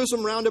 from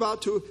Jerusalem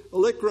roundabout to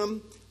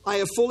Illyricum, I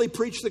have fully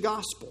preached the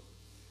gospel.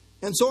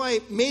 And so I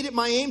made it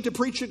my aim to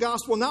preach the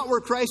gospel, not where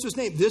Christ was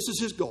named. This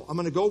is his goal. I'm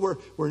going to go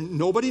where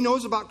nobody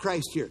knows about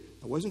Christ here.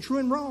 That wasn't true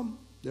in Rome.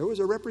 There was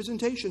a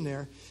representation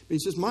there. But he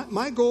says,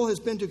 my goal has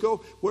been to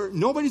go where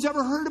nobody's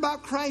ever heard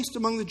about Christ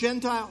among the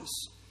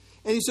Gentiles.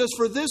 And he says,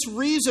 for this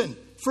reason,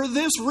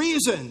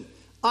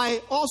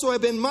 I also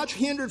have been much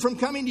hindered from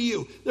coming to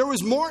you. There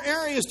was more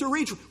areas to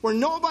reach where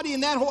nobody in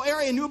that whole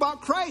area knew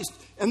about Christ.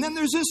 And then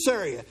there's this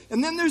area.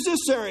 And then there's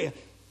this area.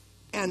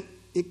 And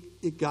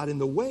it got in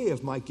the way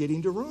of my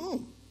getting to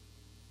Rome.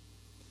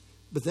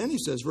 But then he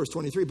says, verse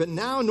 23, but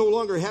now no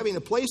longer having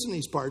a place in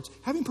these parts,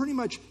 having pretty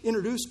much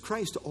introduced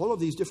Christ to all of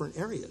these different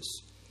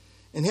areas,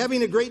 and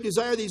having a great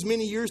desire these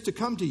many years to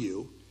come to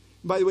you.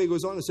 And by the way, he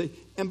goes on to say,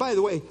 and by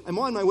the way, I'm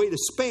on my way to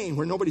Spain,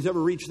 where nobody's ever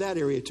reached that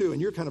area too,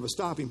 and you're kind of a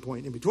stopping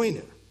point in between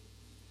there.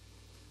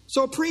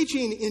 So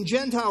preaching in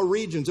Gentile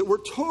regions that were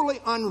totally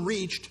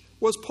unreached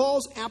was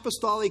Paul's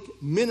apostolic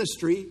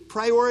ministry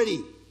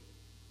priority.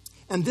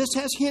 And this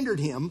has hindered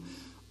him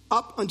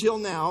up until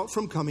now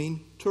from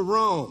coming to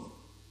Rome.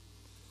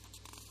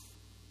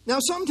 Now,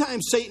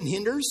 sometimes Satan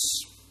hinders,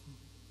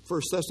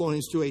 1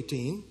 Thessalonians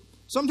 2:18.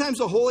 Sometimes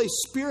the Holy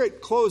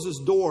Spirit closes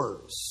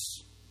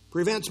doors,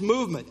 prevents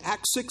movement,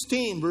 Acts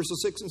 16,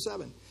 verses 6 and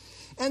 7.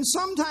 And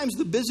sometimes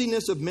the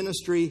busyness of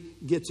ministry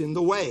gets in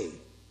the way,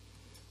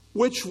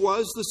 which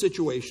was the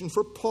situation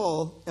for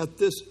Paul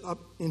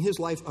in his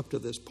life up to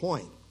this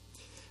point.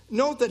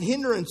 Note that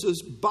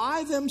hindrances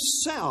by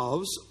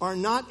themselves are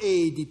not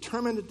a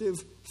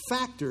determinative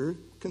factor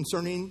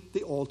concerning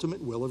the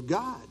ultimate will of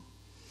God.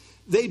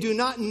 They do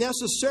not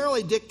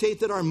necessarily dictate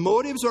that our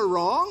motives are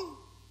wrong.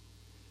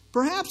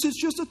 Perhaps it's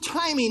just a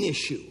timing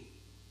issue,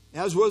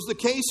 as was the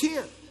case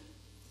here.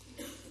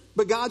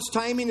 But God's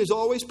timing is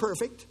always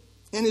perfect,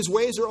 and His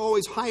ways are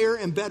always higher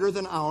and better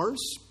than ours.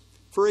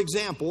 For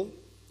example,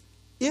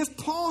 if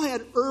Paul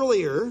had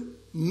earlier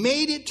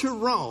made it to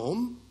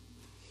Rome,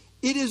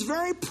 it is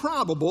very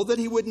probable that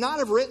he would not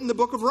have written the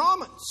book of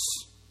Romans,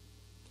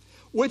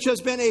 which has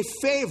been a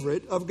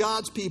favorite of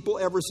God's people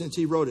ever since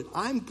he wrote it.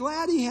 I'm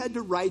glad he had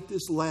to write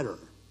this letter,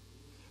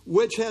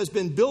 which has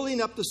been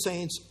building up the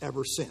saints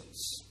ever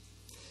since.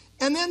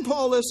 And then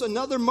Paul lists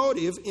another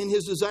motive in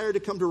his desire to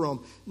come to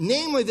Rome,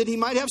 namely that he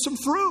might have some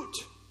fruit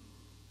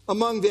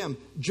among them,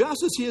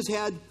 just as he has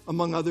had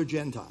among other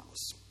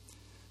Gentiles.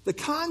 The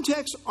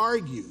context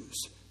argues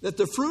that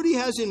the fruit he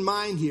has in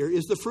mind here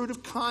is the fruit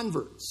of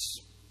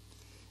converts,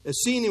 as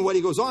seen in what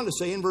he goes on to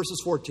say in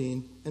verses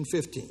 14 and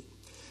 15.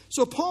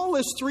 So Paul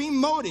lists three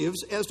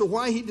motives as to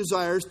why he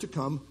desires to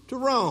come to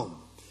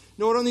Rome.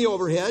 Note on the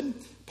overhead,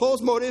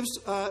 Paul's motives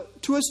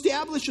to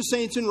establish the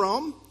saints in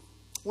Rome,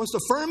 wants to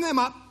firm them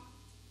up,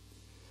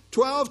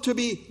 12, to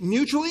be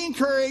mutually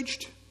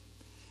encouraged,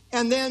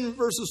 and then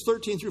verses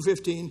 13 through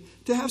 15,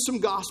 to have some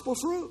gospel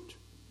fruit.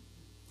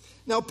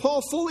 Now,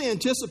 Paul fully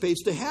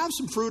anticipates to have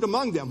some fruit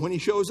among them when he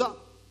shows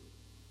up.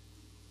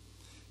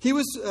 He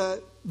was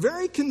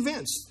very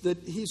convinced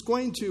that he's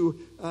going to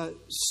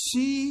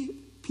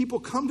see people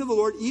come to the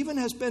Lord, even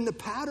has been the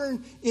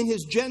pattern in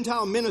his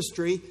Gentile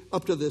ministry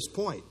up to this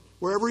point.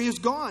 Wherever he has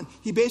gone,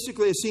 he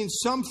basically has seen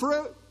some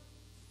fruit.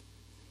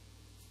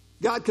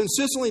 God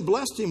consistently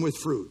blessed him with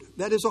fruit.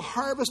 That is a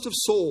harvest of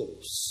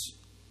souls.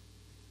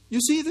 You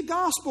see, the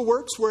gospel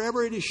works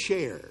wherever it is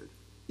shared.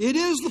 It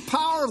is the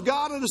power of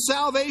God unto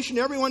salvation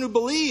to everyone who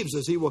believes,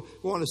 as he will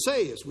go on to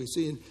say, as we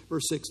see in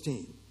verse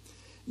 16.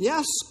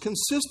 Yes,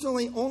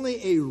 consistently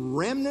only a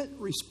remnant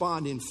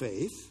respond in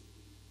faith,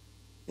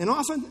 and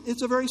often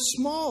it's a very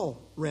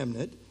small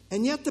remnant,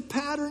 and yet the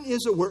pattern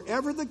is that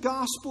wherever the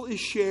gospel is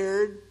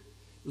shared,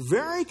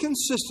 very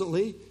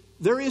consistently,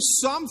 there is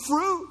some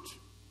fruit.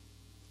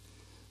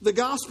 The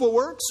gospel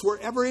works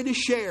wherever it is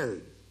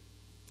shared.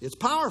 It's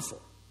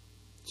powerful.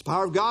 It's the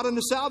power of God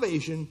unto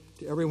salvation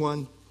to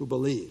everyone who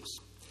believes.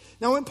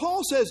 Now, when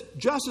Paul says,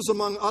 just as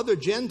among other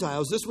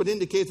Gentiles, this would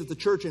indicate that the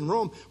church in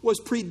Rome was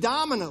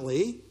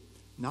predominantly,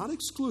 not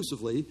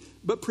exclusively,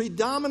 but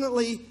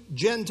predominantly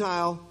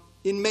Gentile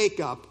in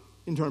makeup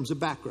in terms of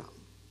background.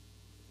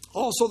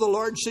 Also, the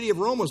large city of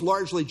Rome was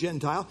largely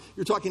Gentile.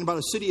 You're talking about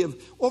a city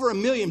of over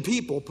 1 million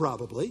people,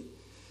 probably.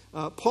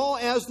 Paul,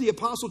 as the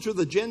apostle to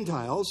the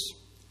Gentiles,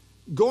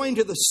 going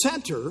to the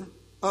center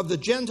of the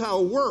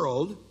Gentile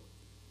world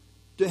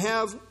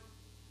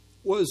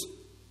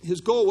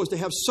his goal was to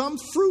have some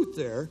fruit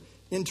there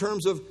in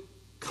terms of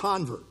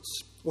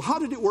converts. Well, how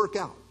did it work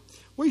out?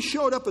 Well, he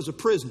showed up as a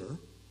prisoner,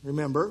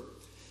 remember?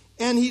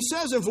 And he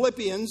says in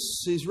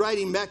Philippians, he's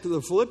writing back to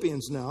the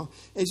Philippians now,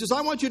 and he says,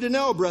 I want you to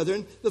know,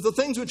 brethren, that the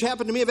things which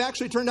happened to me have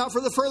actually turned out for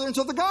the furtherance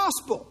of the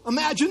gospel.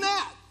 Imagine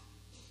that.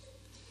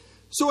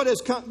 So it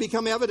has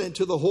become evident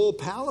to the whole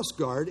palace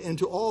guard and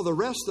to all the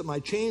rest that my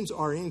chains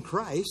are in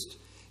Christ.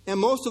 And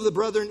most of the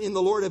brethren in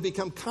the Lord have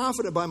become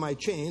confident by my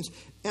chains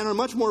and are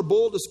much more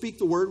bold to speak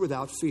the word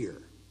without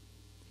fear.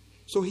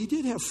 So he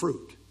did have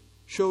fruit.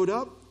 Showed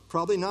up,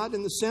 probably not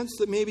in the sense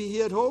that maybe he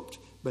had hoped,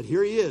 but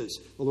here he is.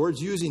 The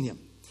Lord's using him.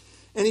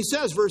 And he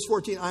says, verse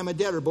 14, I'm a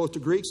debtor both to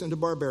Greeks and to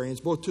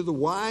barbarians, both to the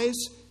wise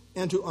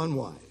and to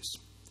unwise.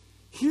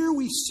 Here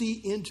we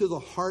see into the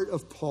heart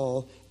of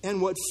Paul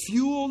and what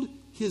fueled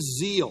his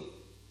zeal.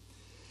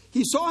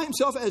 He saw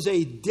himself as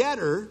a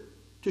debtor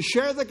to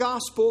share the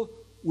gospel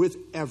with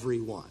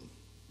everyone,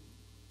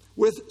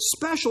 with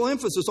special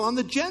emphasis on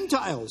the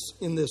Gentiles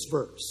in this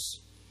verse.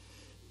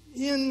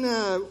 In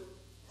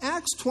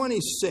Acts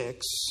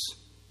 26,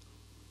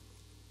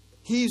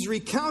 he's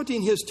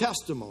recounting his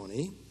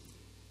testimony,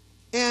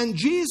 and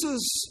Jesus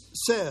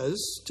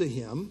says to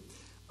him,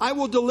 I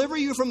will deliver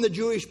you from the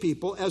Jewish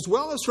people as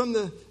well as from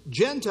the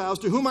Gentiles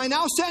to whom I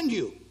now send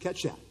you.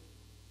 Catch that.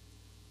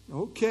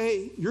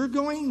 Okay, you're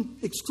going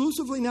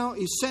exclusively now,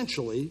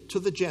 essentially, to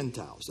the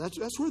Gentiles.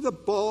 That's where the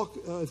bulk,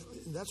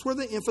 that's where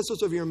the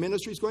emphasis of your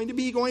ministry is going to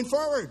be going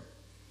forward.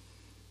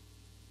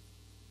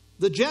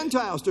 The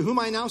Gentiles, to whom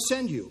I now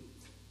send you,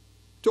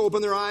 to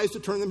open their eyes, to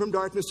turn them from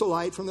darkness to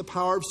light, from the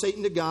power of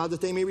Satan to God,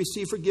 that they may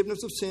receive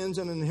forgiveness of sins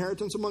and an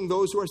inheritance among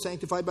those who are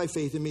sanctified by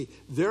faith in me.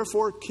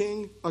 Therefore,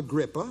 King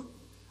Agrippa,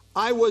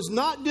 I was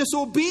not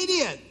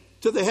disobedient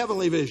to the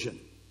heavenly vision.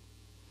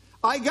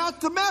 I got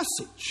the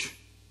message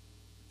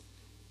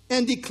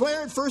and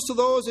declared first to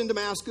those in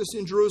Damascus,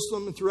 in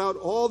Jerusalem, and throughout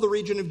all the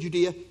region of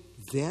Judea,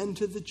 then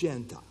to the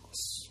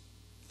Gentiles,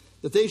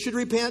 that they should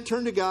repent,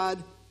 turn to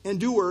God, and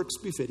do works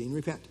befitting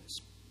repentance.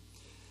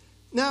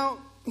 Now,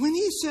 when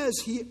he says,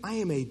 I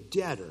am a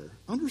debtor,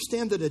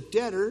 understand that a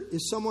debtor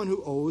is someone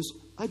who owes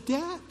a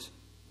debt.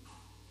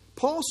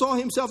 Paul saw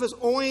himself as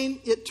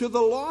owing it to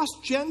the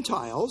lost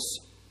Gentiles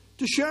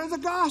to share the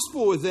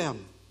gospel with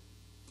them.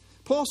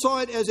 Paul saw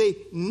it as a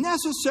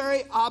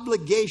necessary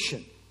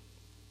obligation,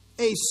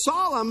 a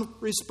solemn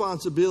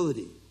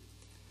responsibility.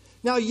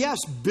 Now, yes,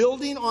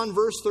 building on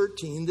verse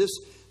 13,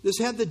 this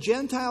had the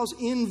Gentiles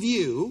in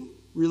view,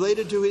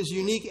 related to his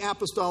unique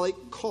apostolic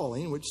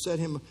calling, which set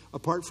him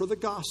apart for the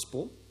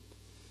gospel.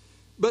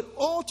 But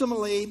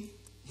ultimately,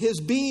 his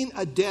being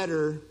a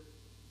debtor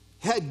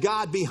had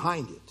God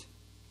behind it.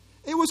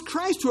 It was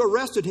Christ who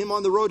arrested him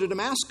on the road to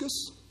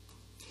Damascus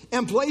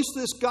and placed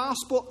this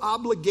gospel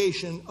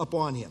obligation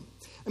upon him.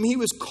 I mean, he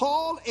was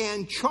called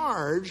and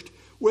charged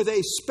with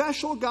a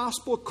special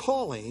gospel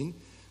calling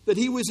that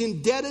he was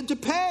indebted to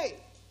pay.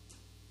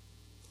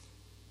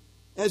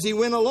 As he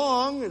went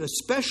along, it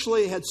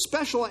especially had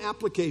special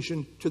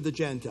application to the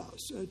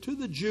Gentiles, to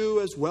the Jew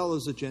as well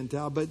as the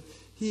Gentile, but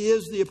he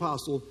is the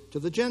apostle to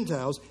the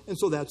Gentiles, and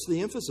so that's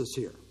the emphasis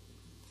here.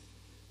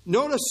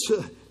 Notice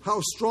how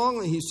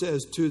strongly he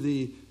says to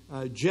the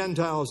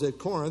Gentiles at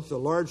Corinth, the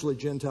largely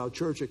Gentile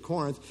church at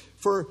Corinth,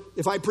 for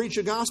if I preach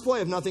a gospel, I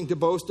have nothing to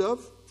boast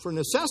of, for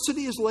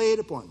necessity is laid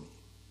upon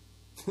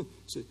me.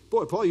 Say,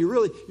 boy, Paul, you're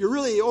really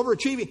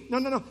overachieving.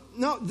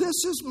 No,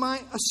 this is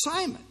my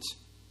assignment.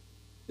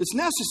 It's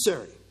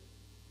necessary.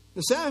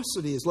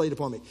 Necessity is laid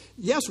upon me.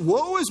 Yes,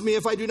 woe is me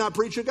if I do not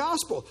preach a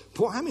gospel.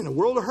 Boy, I'm in a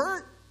world of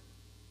hurt.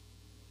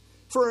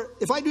 For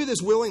if I do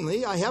this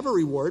willingly, I have a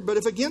reward. But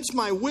if against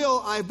my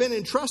will, I've been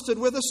entrusted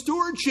with a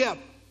stewardship.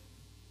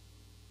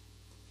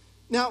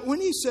 Now, when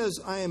he says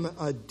I am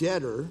a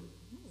debtor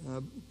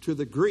to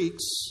the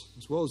Greeks,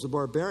 as well as the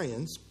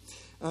barbarians,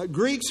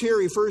 Greeks here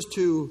refers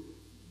to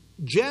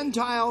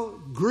Gentile,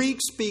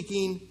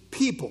 Greek-speaking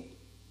people.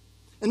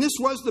 And this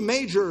was the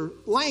major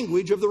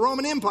language of the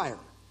Roman Empire.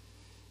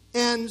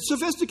 And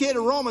sophisticated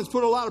Romans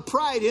put a lot of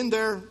pride in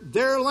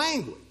their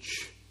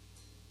language.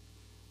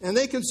 And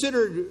they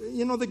considered,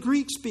 the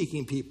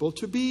Greek-speaking people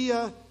to be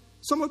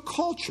somewhat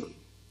cultured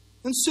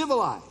and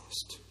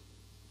civilized.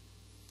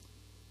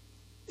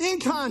 In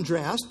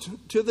contrast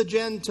to the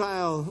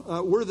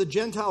Gentile, were the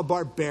Gentile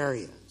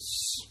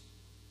barbarians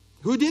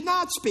who did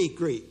not speak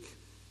Greek.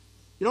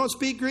 You don't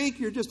speak Greek,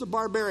 you're just a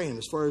barbarian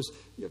as far as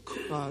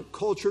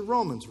cultured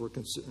Romans were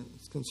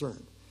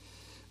concerned.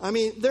 I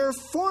mean, their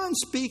foreign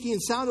speaking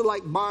sounded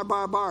like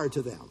bar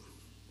to them.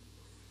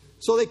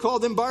 So they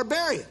called them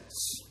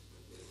barbarians.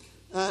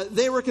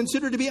 They were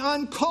considered to be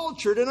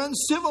uncultured and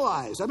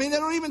uncivilized. I mean, they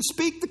don't even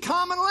speak the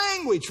common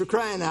language, for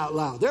crying out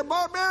loud. They're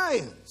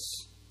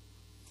barbarians.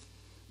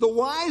 The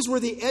wise were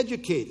the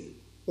educated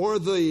or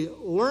the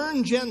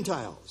learned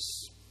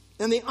Gentiles.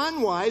 And the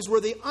unwise were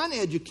the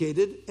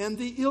uneducated and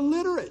the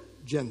illiterate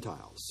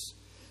Gentiles.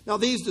 Now,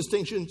 these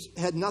distinctions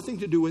had nothing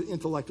to do with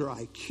intellect or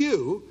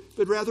IQ,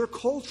 but rather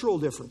cultural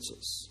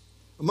differences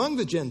among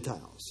the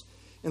Gentiles.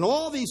 And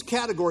all these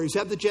categories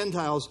have the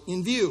Gentiles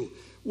in view.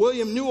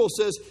 William Newell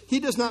says he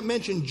does not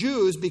mention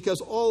Jews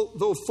because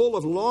although full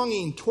of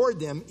longing toward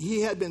them, he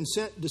had been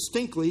sent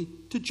distinctly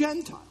to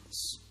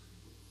Gentiles.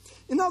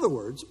 In other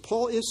words,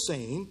 Paul is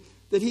saying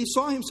that he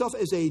saw himself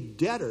as a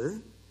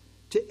debtor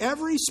to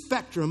every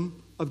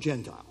spectrum of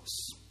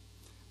Gentiles.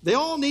 They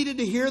all needed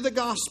to hear the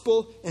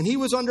gospel, and he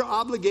was under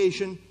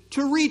obligation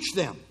to reach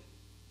them.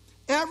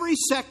 Every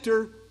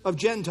sector of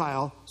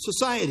Gentile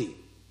society.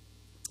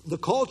 The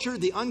cultured,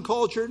 the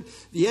uncultured,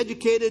 the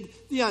educated,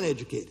 the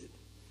uneducated.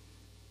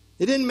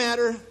 It didn't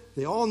matter.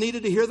 They all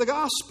needed to hear the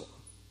gospel.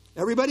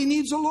 Everybody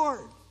needs the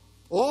Lord.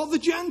 All the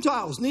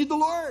Gentiles need the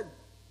Lord.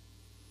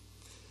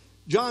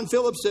 John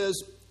Phillips says,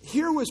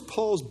 here was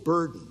Paul's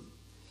burden.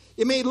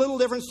 It made little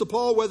difference to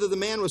Paul whether the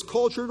man was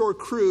cultured or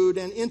crude,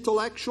 an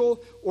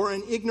intellectual or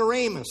an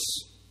ignoramus.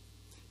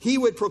 He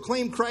would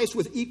proclaim Christ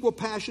with equal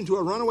passion to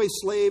a runaway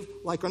slave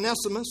like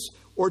Onesimus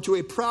or to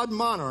a proud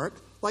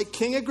monarch like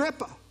King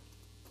Agrippa.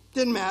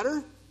 Didn't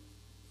matter.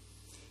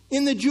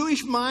 In the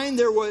Jewish mind,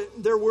 there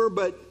were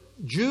but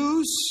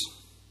Jews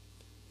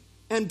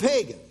and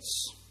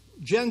pagans,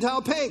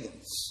 Gentile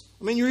pagans.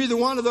 I mean, you're either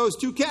one of those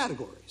two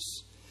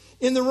categories.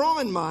 In the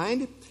Roman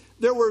mind,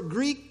 there were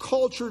Greek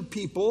cultured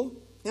people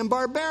and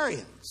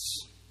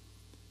barbarians.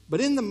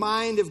 But in the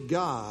mind of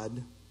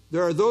God,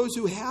 there are those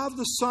who have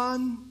the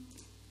Son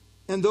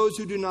and those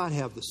who do not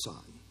have the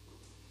Son.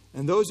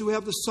 And those who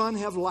have the Son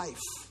have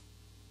life.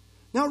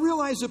 Now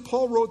realize that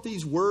Paul wrote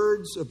these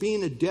words of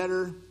being a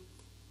debtor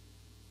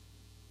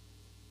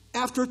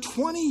after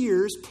 20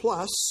 years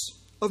plus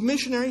of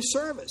missionary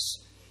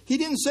service. He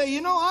didn't say,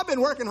 I've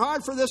been working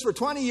hard for this for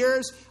 20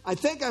 years. I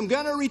think I'm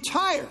going to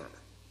retire.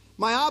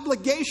 My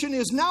obligation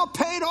is now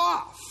paid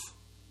off.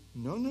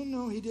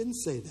 No, he didn't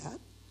say that.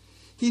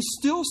 He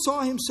still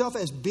saw himself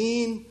as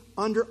being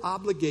under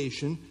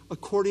obligation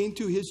according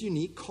to his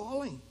unique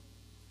calling.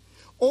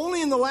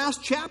 Only in the last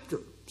chapter,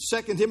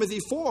 2 Timothy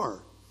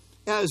 4,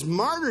 as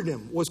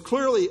martyrdom was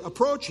clearly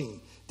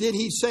approaching, did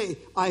he say,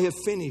 I have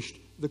finished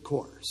the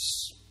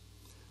course.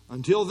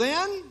 Until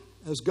then,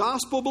 as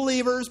gospel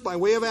believers, by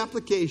way of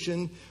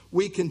application,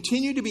 we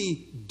continue to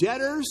be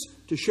debtors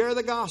to share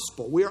the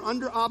gospel. We are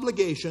under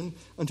obligation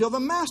until the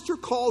master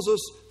calls us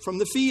from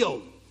the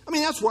field.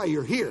 That's why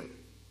you're here.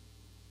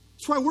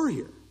 That's why we're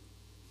here.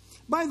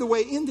 By the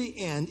way, in the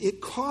end,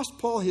 it cost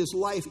Paul his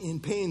life in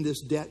paying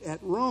this debt at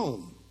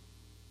Rome,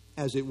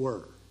 as it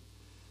were.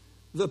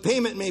 The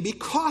payment may be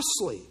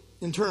costly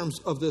in terms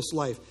of this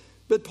life.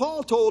 But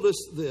Paul told us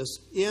this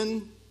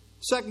in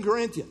 2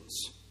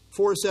 Corinthians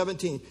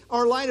 4:17.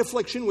 Our light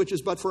affliction, which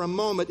is but for a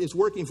moment, is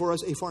working for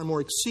us a far more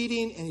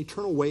exceeding and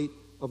eternal weight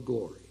of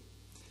glory.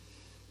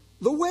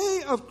 The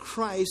way of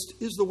Christ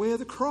is the way of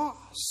the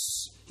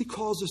cross. He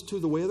calls us to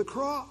the way of the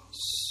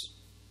cross.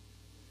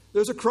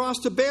 There's a cross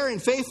to bear in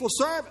faithful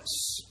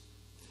service.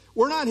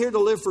 We're not here to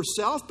live for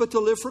self, but to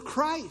live for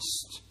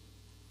Christ.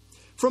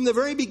 From the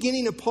very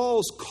beginning of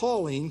Paul's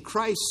calling,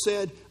 Christ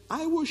said,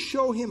 I will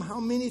show him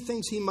how many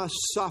things he must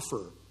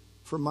suffer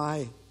for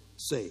my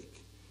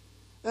sake.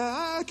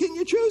 Can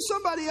you choose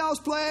somebody else,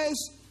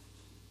 please?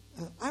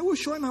 I will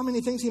show him how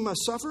many things he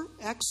must suffer.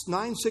 Acts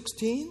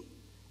 9:16.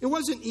 It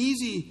wasn't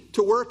easy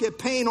to work at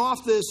paying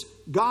off this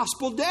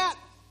gospel debt.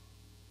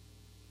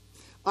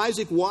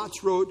 Isaac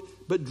Watts wrote,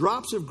 but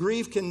drops of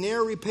grief can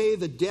ne'er repay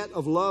the debt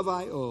of love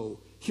I owe.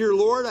 Here,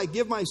 Lord, I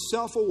give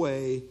myself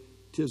away.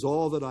 'Tis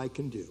all that I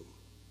can do.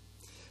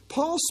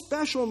 Paul's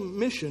special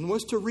mission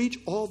was to reach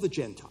all the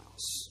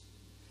Gentiles.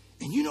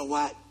 And you know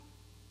what?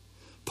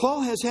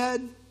 Paul has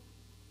had,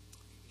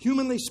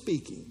 humanly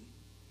speaking,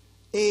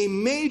 a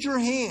major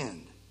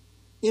hand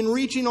in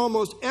reaching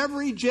almost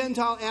every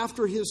Gentile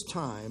after his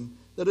time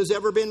that has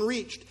ever been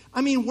reached.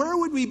 Where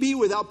would we be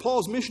without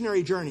Paul's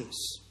missionary journeys?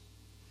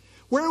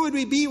 Where would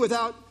we be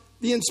without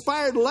the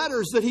inspired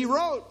letters that he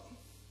wrote?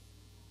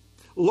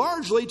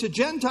 Largely to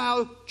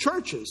Gentile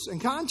churches and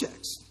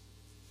contexts.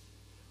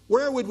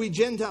 Where would we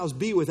Gentiles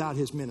be without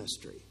his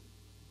ministry?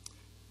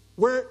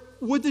 Where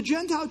would the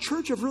Gentile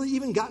church have really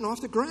even gotten off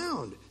the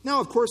ground?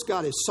 Now, of course,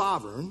 God is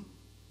sovereign,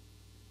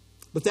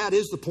 but that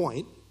is the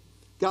point.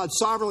 God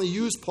sovereignly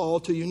used Paul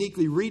to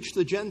uniquely reach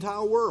the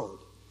Gentile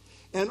world.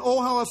 And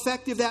oh, how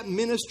effective that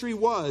ministry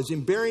was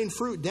in bearing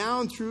fruit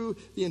down through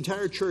the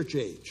entire church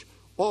age,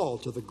 all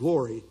to the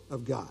glory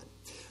of God.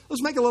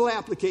 Let's make a little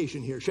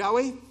application here, shall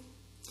we?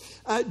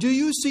 Do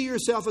you see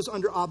yourself as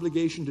under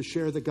obligation to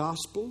share the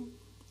gospel?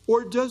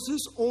 Or does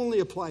this only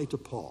apply to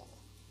Paul?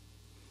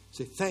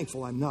 Say,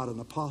 thankful I'm not an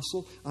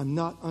apostle. I'm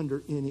not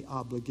under any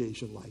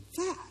obligation like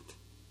that.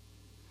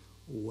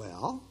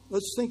 Well,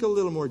 let's think a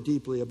little more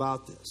deeply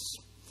about this.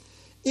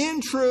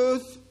 In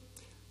truth,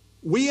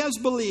 we as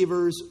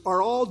believers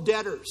are all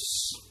debtors.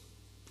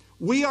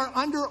 We are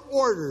under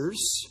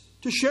orders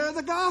to share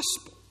the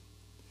gospel.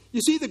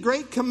 You see, the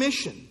Great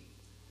Commission,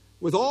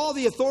 with all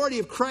the authority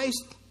of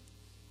Christ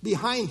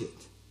behind it,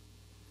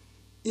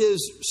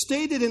 is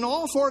stated in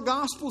all four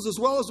Gospels as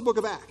well as the book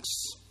of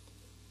Acts.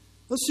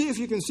 Let's see if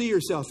you can see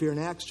yourself here in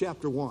Acts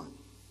chapter 1,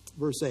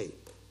 verse 8.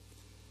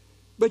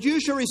 But you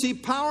shall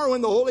receive power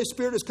when the Holy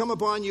Spirit has come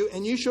upon you,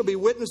 and you shall be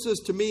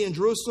witnesses to me in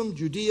Jerusalem,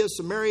 Judea,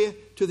 Samaria,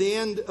 to the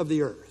end of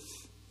the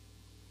earth.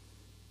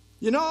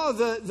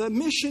 The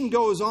mission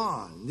goes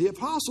on. The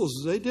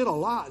apostles, they did a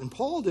lot, and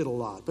Paul did a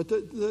lot. But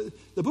the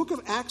book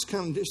of Acts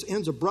kind of just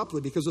ends abruptly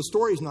because the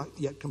story is not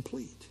yet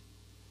complete.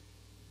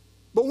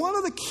 But one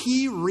of the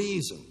key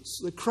reasons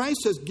that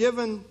Christ has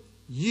given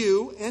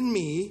you and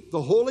me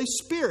the Holy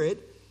Spirit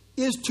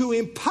is to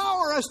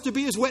empower us to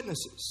be his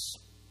witnesses.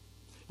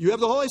 You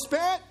have the Holy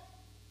Spirit?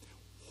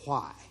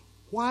 Why?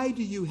 Why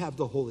do you have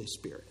the Holy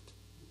Spirit?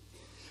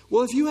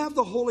 Well, if you have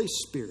the Holy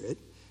Spirit,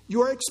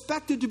 you are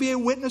expected to be a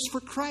witness for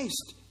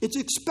Christ. It's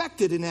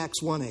expected in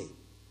Acts 1:8.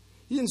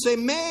 He didn't say,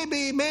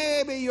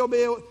 maybe you'll be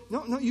able.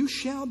 No, you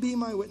shall be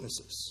my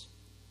witnesses.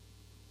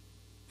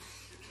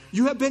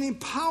 You have been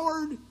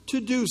empowered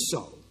to do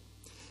so.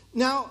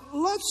 Now,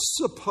 let's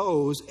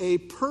suppose a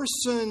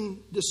person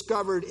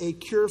discovered a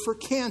cure for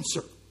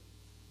cancer.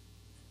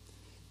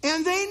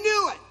 And they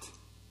knew it.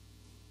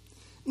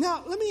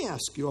 Now, let me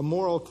ask you a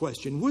moral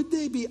question. Would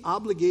they be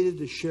obligated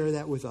to share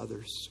that with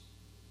others?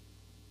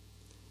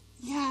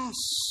 Yes.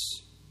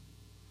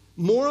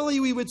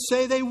 Morally, we would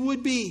say they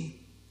would be.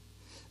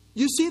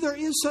 You see, there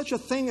is such a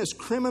thing as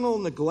criminal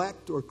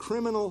neglect or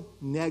criminal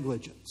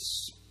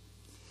negligence.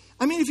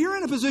 If you're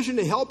in a position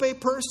to help a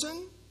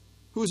person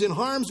who's in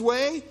harm's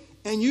way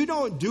and you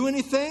don't do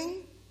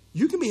anything,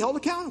 you can be held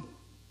accountable.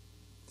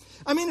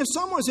 I mean, if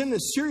someone's in a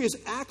serious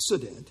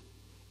accident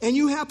and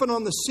you happen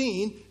on the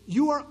scene,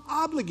 you are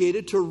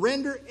obligated to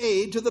render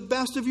aid to the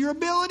best of your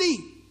ability.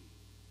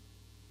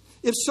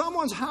 If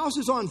someone's house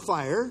is on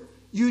fire,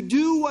 you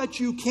do what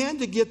you can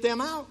to get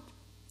them out.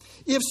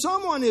 If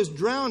someone is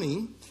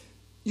drowning,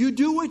 you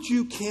do what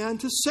you can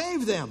to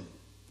save them.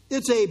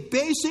 It's a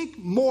basic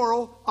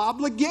moral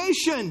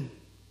obligation.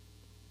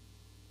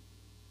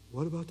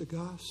 What about the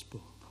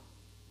gospel?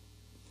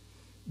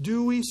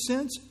 Do we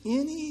sense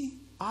any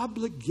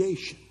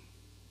obligation?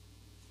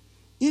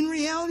 In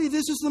reality,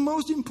 this is the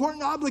most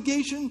important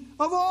obligation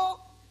of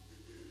all.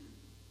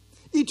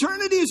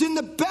 Eternity is in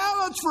the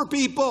balance for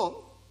people.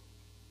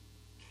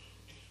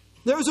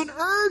 There's an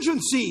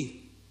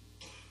urgency.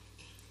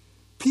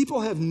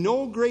 People have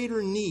no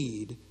greater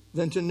need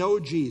than to know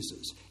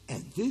Jesus.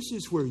 And this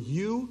is where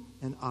you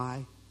and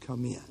I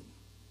come in.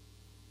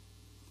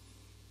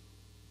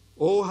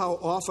 Oh, how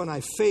often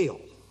I fail.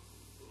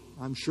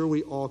 I'm sure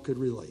we all could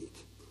relate.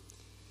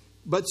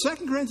 But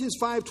 2 Corinthians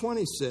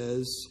 5:20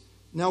 says,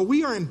 now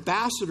we are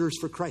ambassadors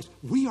for Christ.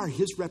 We are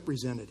his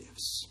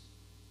representatives.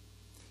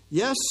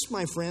 Yes,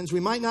 my friends,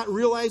 we might not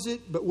realize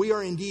it, but we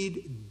are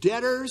indeed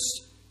debtors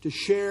to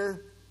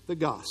share the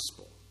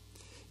gospel.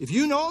 If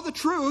you know the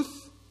truth,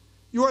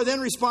 you are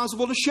then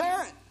responsible to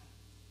share it.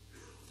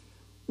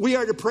 We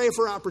are to pray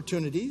for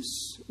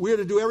opportunities. We are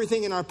to do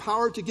everything in our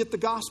power to get the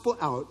gospel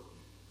out,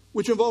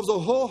 which involves a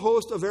whole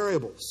host of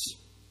variables.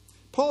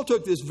 Paul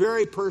took this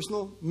very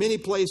personal, many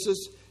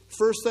places.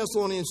 1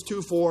 Thessalonians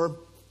 2:4.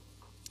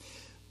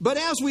 But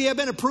as we have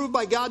been approved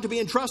by God to be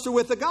entrusted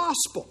with the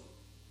gospel,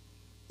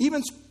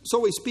 even so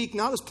we speak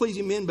not as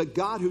pleasing men, but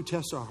God who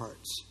tests our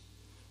hearts.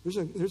 There's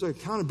an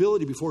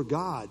accountability before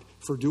God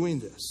for doing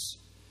this.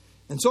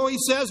 And so he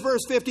says,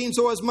 verse 15,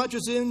 so as much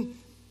as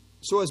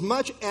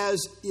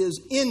is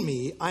in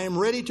me, I am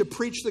ready to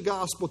preach the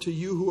gospel to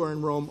you who are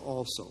in Rome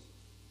also.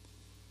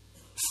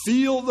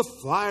 Feel the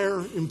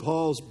fire in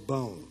Paul's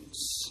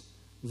bones.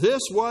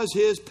 This was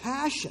his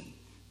passion.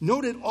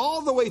 Noted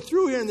all the way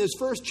through here in this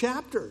first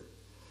chapter.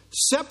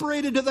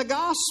 Separated to the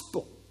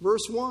gospel,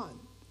 verse 1.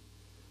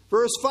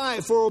 Verse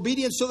 5, for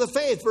obedience to the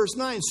faith. Verse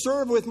 9,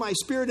 serve with my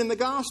spirit in the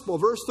gospel.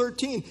 Verse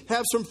 13,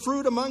 have some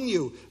fruit among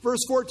you. Verse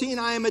 14,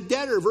 I am a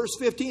debtor. Verse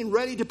 15,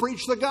 ready to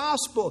preach the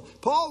gospel.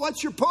 Paul,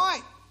 what's your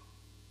point?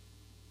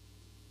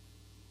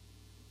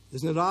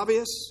 Isn't it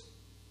obvious?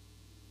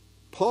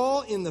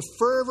 Paul, in the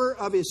fervor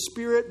of his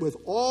spirit with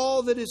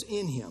all that is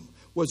in him,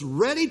 was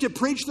ready to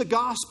preach the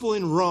gospel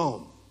in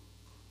Rome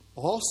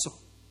also.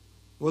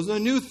 It wasn't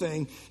a new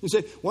thing. You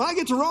say, when I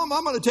get to Rome,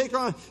 I'm going to take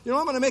on, I'm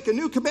going to make a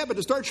new commitment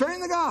to start sharing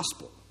the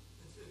gospel.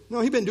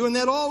 No, he'd been doing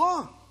that all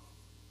along.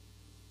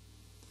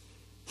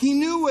 He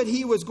knew what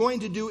he was going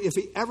to do if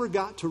he ever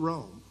got to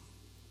Rome.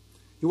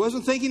 He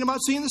wasn't thinking about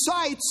seeing the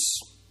sights.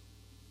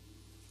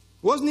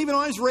 It wasn't even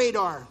on his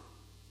radar.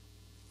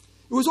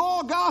 It was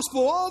all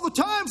gospel all the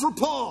time for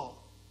Paul.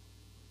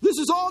 This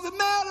is all that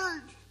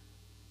mattered.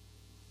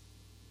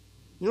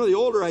 The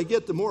older I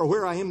get, the more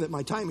aware I am that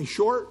my time is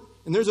short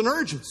and there's an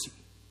urgency.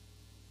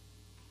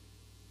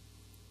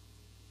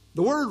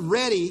 The word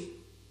ready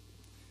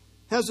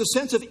has a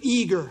sense of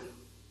eager.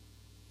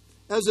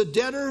 As a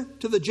debtor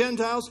to the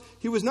Gentiles,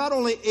 he was not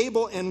only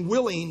able and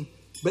willing,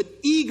 but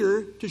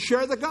eager to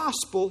share the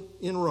gospel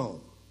in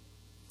Rome.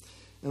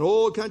 An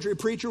old country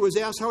preacher was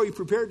asked how he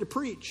prepared to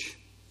preach.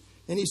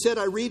 And he said,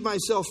 I read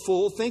myself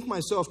full, think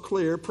myself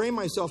clear, pray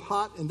myself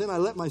hot, and then I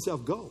let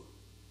myself go.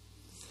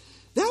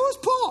 That was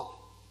Paul.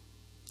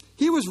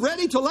 He was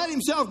ready to let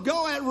himself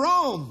go at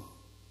Rome.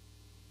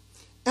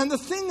 And the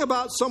thing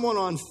about someone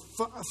on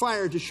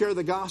fire to share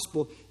the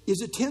gospel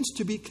is it tends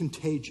to be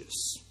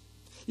contagious.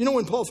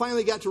 When Paul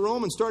finally got to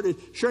Rome and started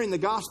sharing the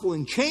gospel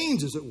in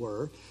chains, as it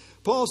were,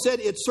 Paul said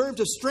it served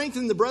to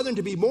strengthen the brethren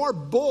to be more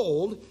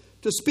bold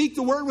to speak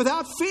the word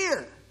without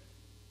fear.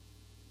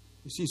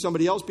 You see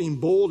somebody else being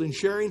bold in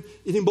sharing,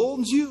 it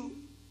emboldens you.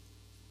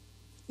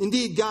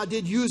 Indeed, God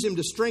did use him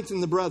to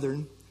strengthen the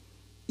brethren,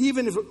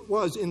 even if it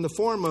was in the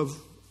form of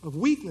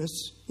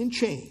weakness in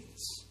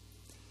chains.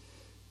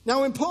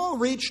 Now, when Paul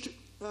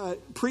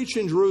preached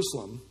in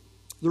Jerusalem,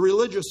 the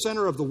religious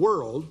center of the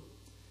world,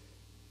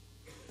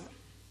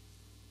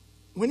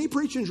 when he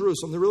preached in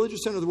Jerusalem, the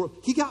religious center of the world,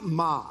 he got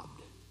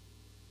mobbed.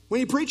 When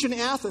he preached in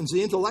Athens,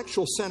 the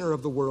intellectual center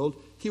of the world,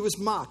 he was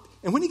mocked.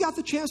 And when he got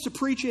the chance to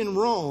preach in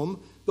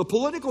Rome, the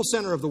political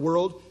center of the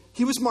world,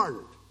 he was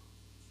martyred.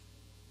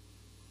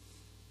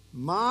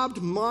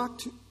 Mobbed,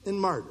 mocked, and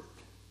martyred.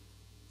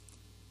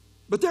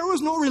 But there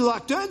was no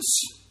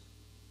reluctance.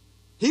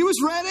 He was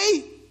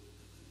ready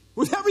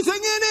with everything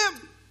in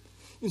him.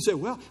 You say,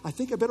 well, I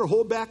think I better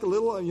hold back a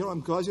little.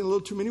 I'm causing a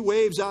little too many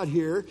waves out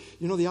here.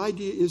 The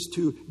idea is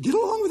to get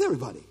along with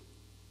everybody.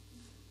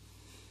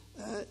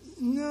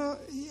 No,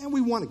 and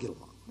we want to get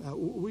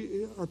along.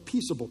 We are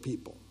peaceable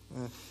people.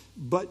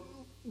 But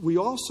we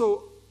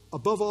also,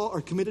 above all,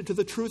 are committed to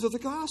the truth of the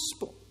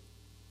gospel.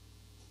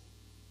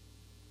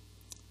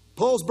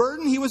 Paul's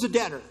burden, he was a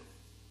debtor.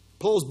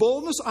 Paul's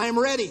boldness, I am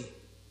ready.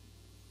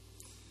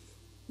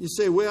 You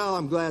say, well,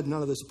 I'm glad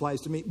none of this applies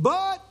to me.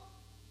 But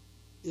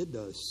it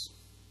does.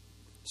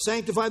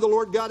 Sanctify the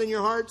Lord God in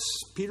your hearts.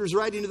 Peter's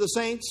writing to the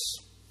saints.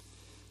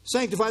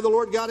 Sanctify the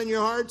Lord God in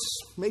your hearts.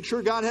 Make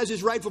sure God has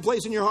his rightful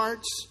place in your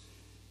hearts.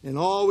 And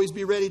always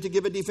be ready to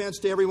give a defense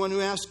to everyone who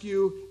asks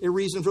you a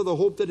reason for the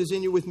hope that is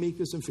in you with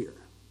meekness and fear.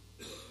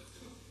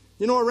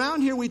 You know,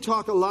 around here we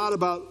talk a lot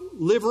about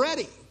live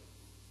ready,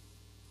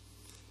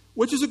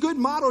 which is a good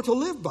motto to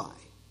live by.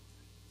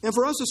 And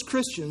for us as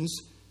Christians,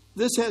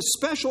 this has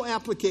special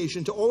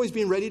application to always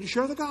being ready to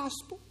share the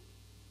gospel.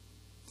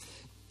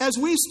 As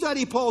we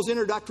study Paul's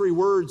introductory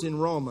words in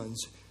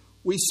Romans,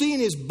 we see in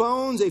his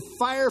bones a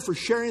fire for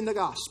sharing the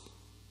gospel.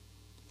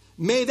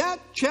 May that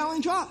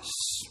challenge us.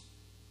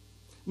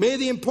 May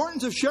the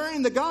importance of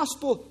sharing the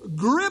gospel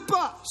grip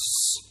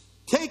us.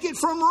 Take it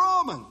from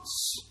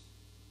Romans,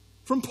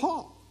 from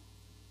Paul.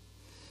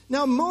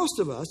 Now, most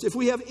of us, if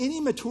we have any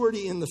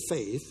maturity in the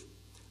faith,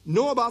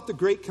 know about the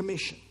Great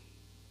Commission.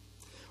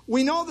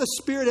 We know the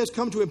Spirit has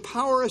come to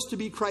empower us to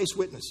be Christ's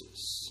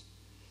witnesses.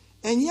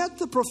 And yet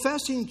the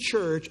professing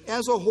church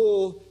as a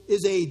whole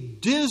is a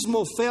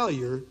dismal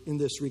failure in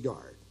this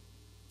regard.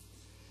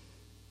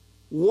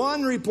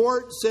 One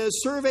report says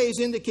surveys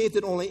indicate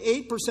that only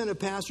 8% of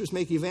pastors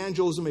make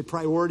evangelism a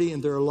priority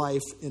in their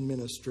life and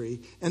ministry,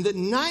 and that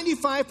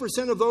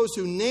 95% of those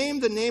who name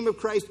the name of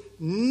Christ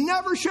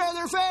never share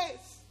their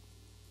faith.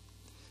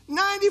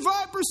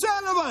 95%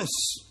 of us.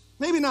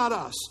 Maybe not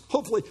us.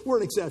 Hopefully, we're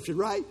an exception,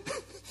 right?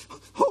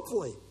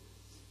 Hopefully.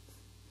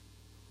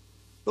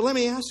 But let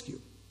me ask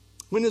you,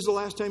 when is the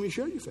last time you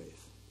shared your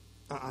faith?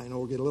 I know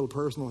we'll get a little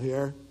personal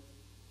here.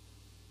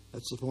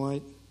 That's the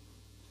point.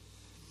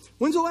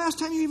 When's the last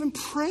time you even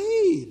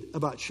prayed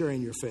about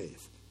sharing your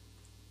faith?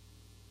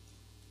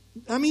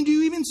 I mean, do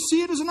you even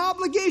see it as an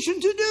obligation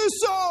to do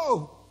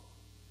so?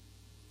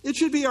 It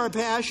should be our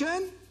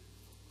passion.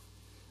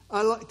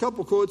 A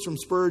couple quotes from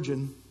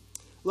Spurgeon.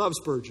 Love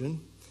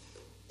Spurgeon.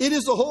 It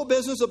is the whole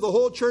business of the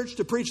whole church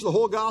to preach the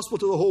whole gospel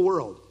to the whole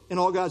world. And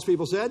all God's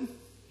people said,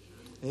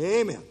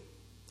 amen.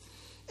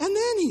 And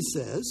then he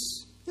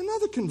says,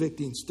 another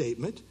convicting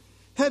statement,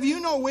 have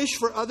you no wish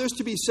for others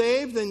to be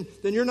saved? Then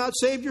you're not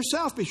saved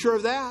yourself. Be sure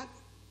of that.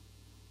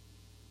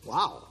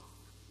 Wow.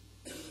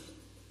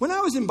 When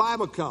I was in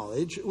Bible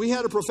college, we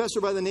had a professor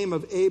by the name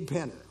of Abe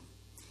Penner.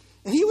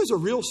 And he was a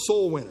real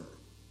soul winner.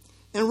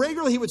 And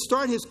regularly he would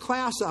start his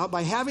class out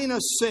by having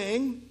us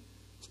sing.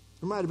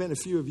 There might have been a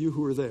few of you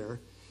who were there.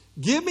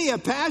 Give me a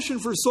passion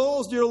for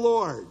souls, dear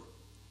Lord.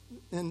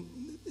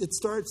 And it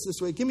starts this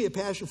way. Give me a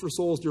passion for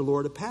souls, dear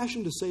Lord, a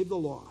passion to save the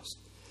lost.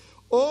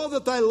 Oh,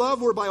 that thy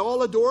love were by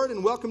all adored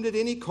and welcomed at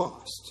any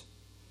cost.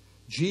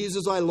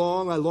 Jesus, I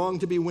long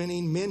to be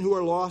winning men who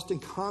are lost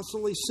and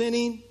constantly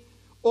sinning.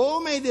 Oh,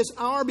 may this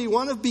hour be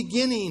one of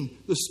beginning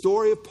the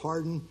story of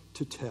pardon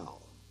to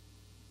tell.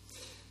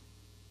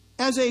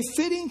 As a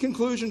fitting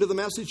conclusion to the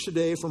message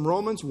today from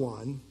Romans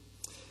 1,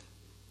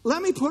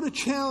 let me put a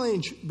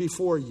challenge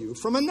before you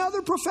from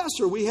another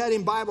professor we had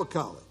in Bible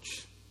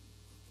college.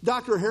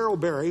 Dr.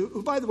 Harold Berry,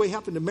 who, by the way,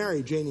 happened to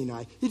marry Janie and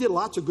I. He did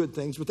lots of good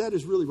things, but that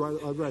is really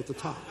right at the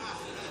top.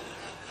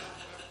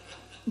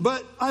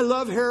 But I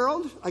love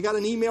Harold. I got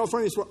an email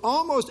from him.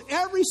 Almost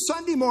every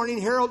Sunday morning,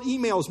 Harold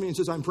emails me and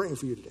says, I'm praying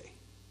for you today.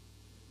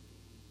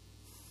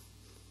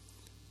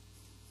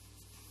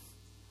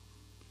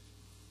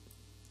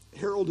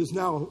 Harold is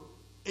now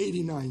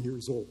 89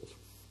 years old.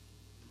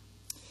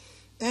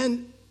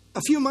 And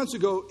a few months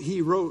ago,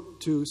 he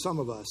wrote to some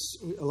of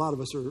us. A lot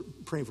of us are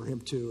praying for him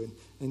too,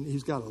 and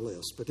he's got a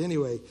list. But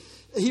anyway,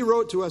 he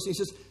wrote to us. And he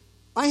says,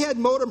 I had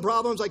modem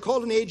problems. I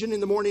called an agent in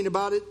the morning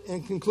about it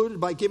and concluded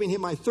by giving him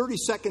my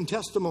 30-second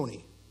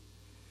testimony.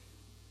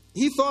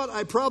 He thought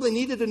I probably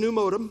needed a new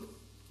modem.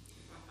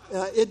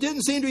 It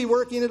didn't seem to be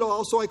working at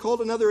all, so I called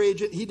another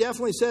agent. He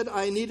definitely said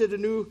I needed a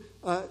new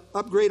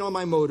upgrade on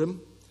my modem.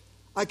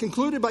 I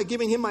concluded by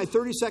giving him my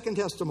 30-second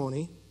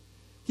testimony.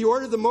 He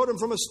ordered the modem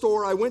from a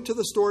store. I went to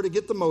the store to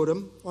get the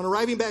modem. On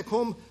arriving back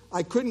home,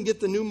 I couldn't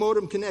get the new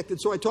modem connected,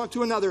 so I talked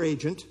to another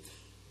agent.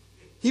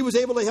 He was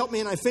able to help me,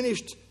 and I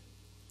finished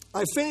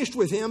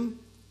with him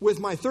with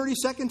my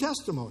 30-second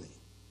testimony.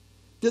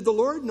 Did the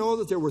Lord know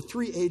that there were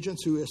 3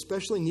 agents who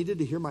especially needed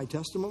to hear my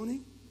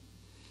testimony?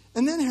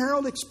 And then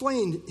Harold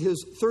explained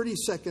his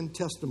 30-second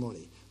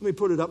testimony. Let me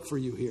put it up for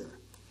you here.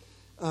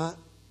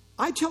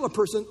 I tell a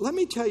person, let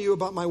me tell you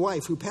about my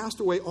wife who passed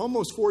away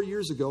almost 4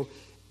 years ago.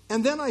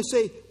 And then I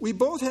say, we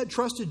both had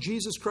trusted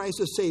Jesus Christ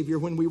as Savior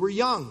when we were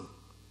young.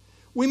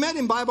 We met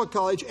in Bible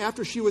college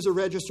after she was a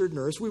registered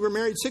nurse. We were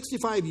married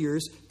 65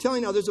 years,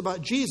 telling others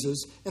about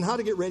Jesus and how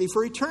to get ready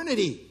for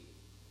eternity.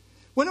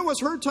 When it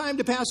was her time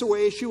to pass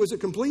away, she was at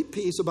complete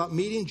peace about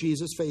meeting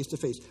Jesus face to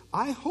face.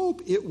 I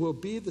hope it will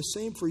be the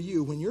same for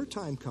you when your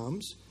time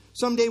comes.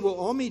 Someday we'll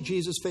all meet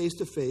Jesus face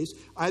to face,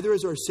 either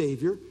as our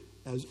Savior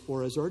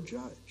or as our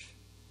judge.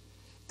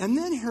 And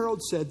then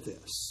Harold said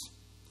this.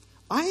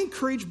 I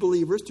encourage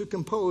believers to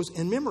compose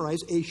and memorize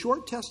a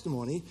short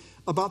testimony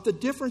about the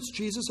difference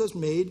Jesus has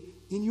made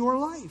in your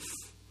life.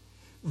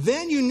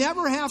 Then you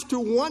never have to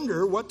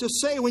wonder what to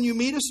say when you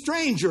meet a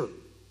stranger.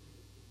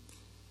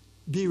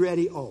 be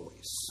ready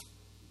always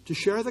to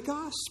share the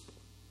gospel.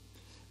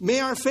 May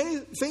our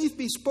faith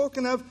be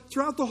spoken of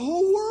throughout the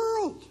whole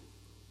world.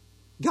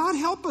 God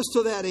help us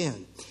to that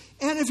end.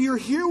 And if you're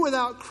here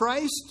without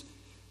Christ,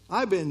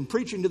 I've been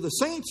preaching to the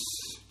saints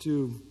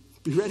to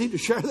be ready to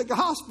share the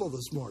gospel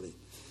this morning.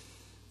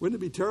 Wouldn't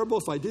it be terrible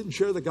if I didn't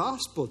share the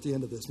gospel at the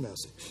end of this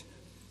message?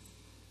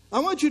 I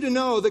want you to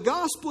know the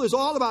gospel is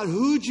all about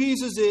who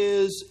Jesus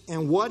is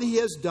and what he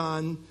has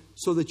done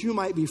so that you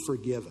might be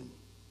forgiven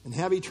and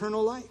have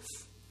eternal life.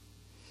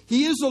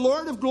 He is the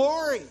Lord of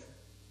glory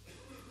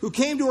who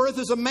came to earth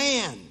as a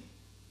man.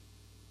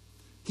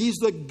 He's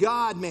the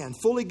God-man,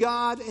 fully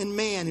God and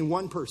man in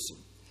one person.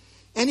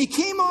 And he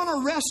came on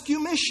a rescue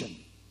mission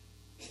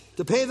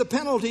to pay the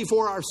penalty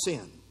for our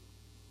sin.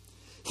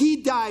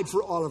 He died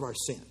for all of our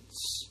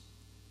sins.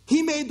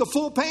 He made the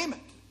full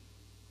payment,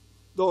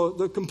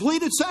 the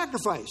completed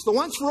sacrifice, the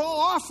once-for-all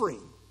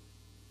offering.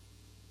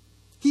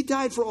 He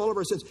died for all of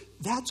our sins.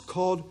 That's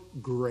called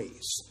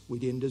grace. We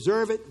didn't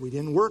deserve it. We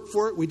didn't work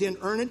for it. We didn't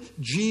earn it.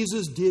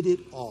 Jesus did it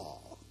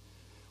all.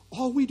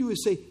 All we do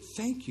is say,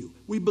 thank you.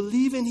 We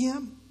believe in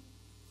him.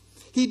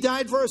 He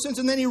died for our sins,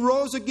 and then he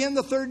rose again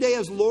the third day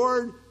as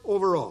Lord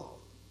over all.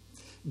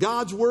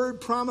 God's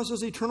word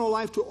promises eternal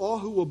life to all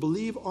who will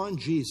believe on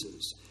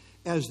Jesus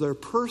as their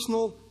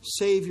personal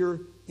Savior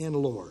and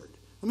Lord.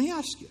 Let me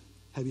ask you,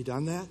 have you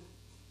done that?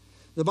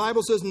 The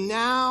Bible says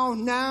now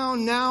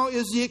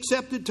is the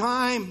accepted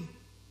time.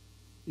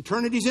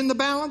 Eternity's in the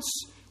balance.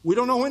 We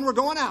don't know when we're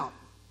going out.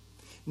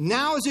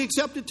 Now is the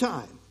accepted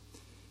time.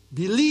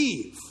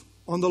 Believe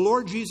on the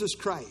Lord Jesus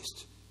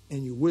Christ,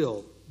 and you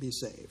will be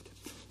saved.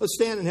 Let's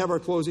stand and have our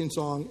closing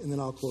song, and then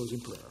I'll close in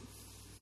prayer.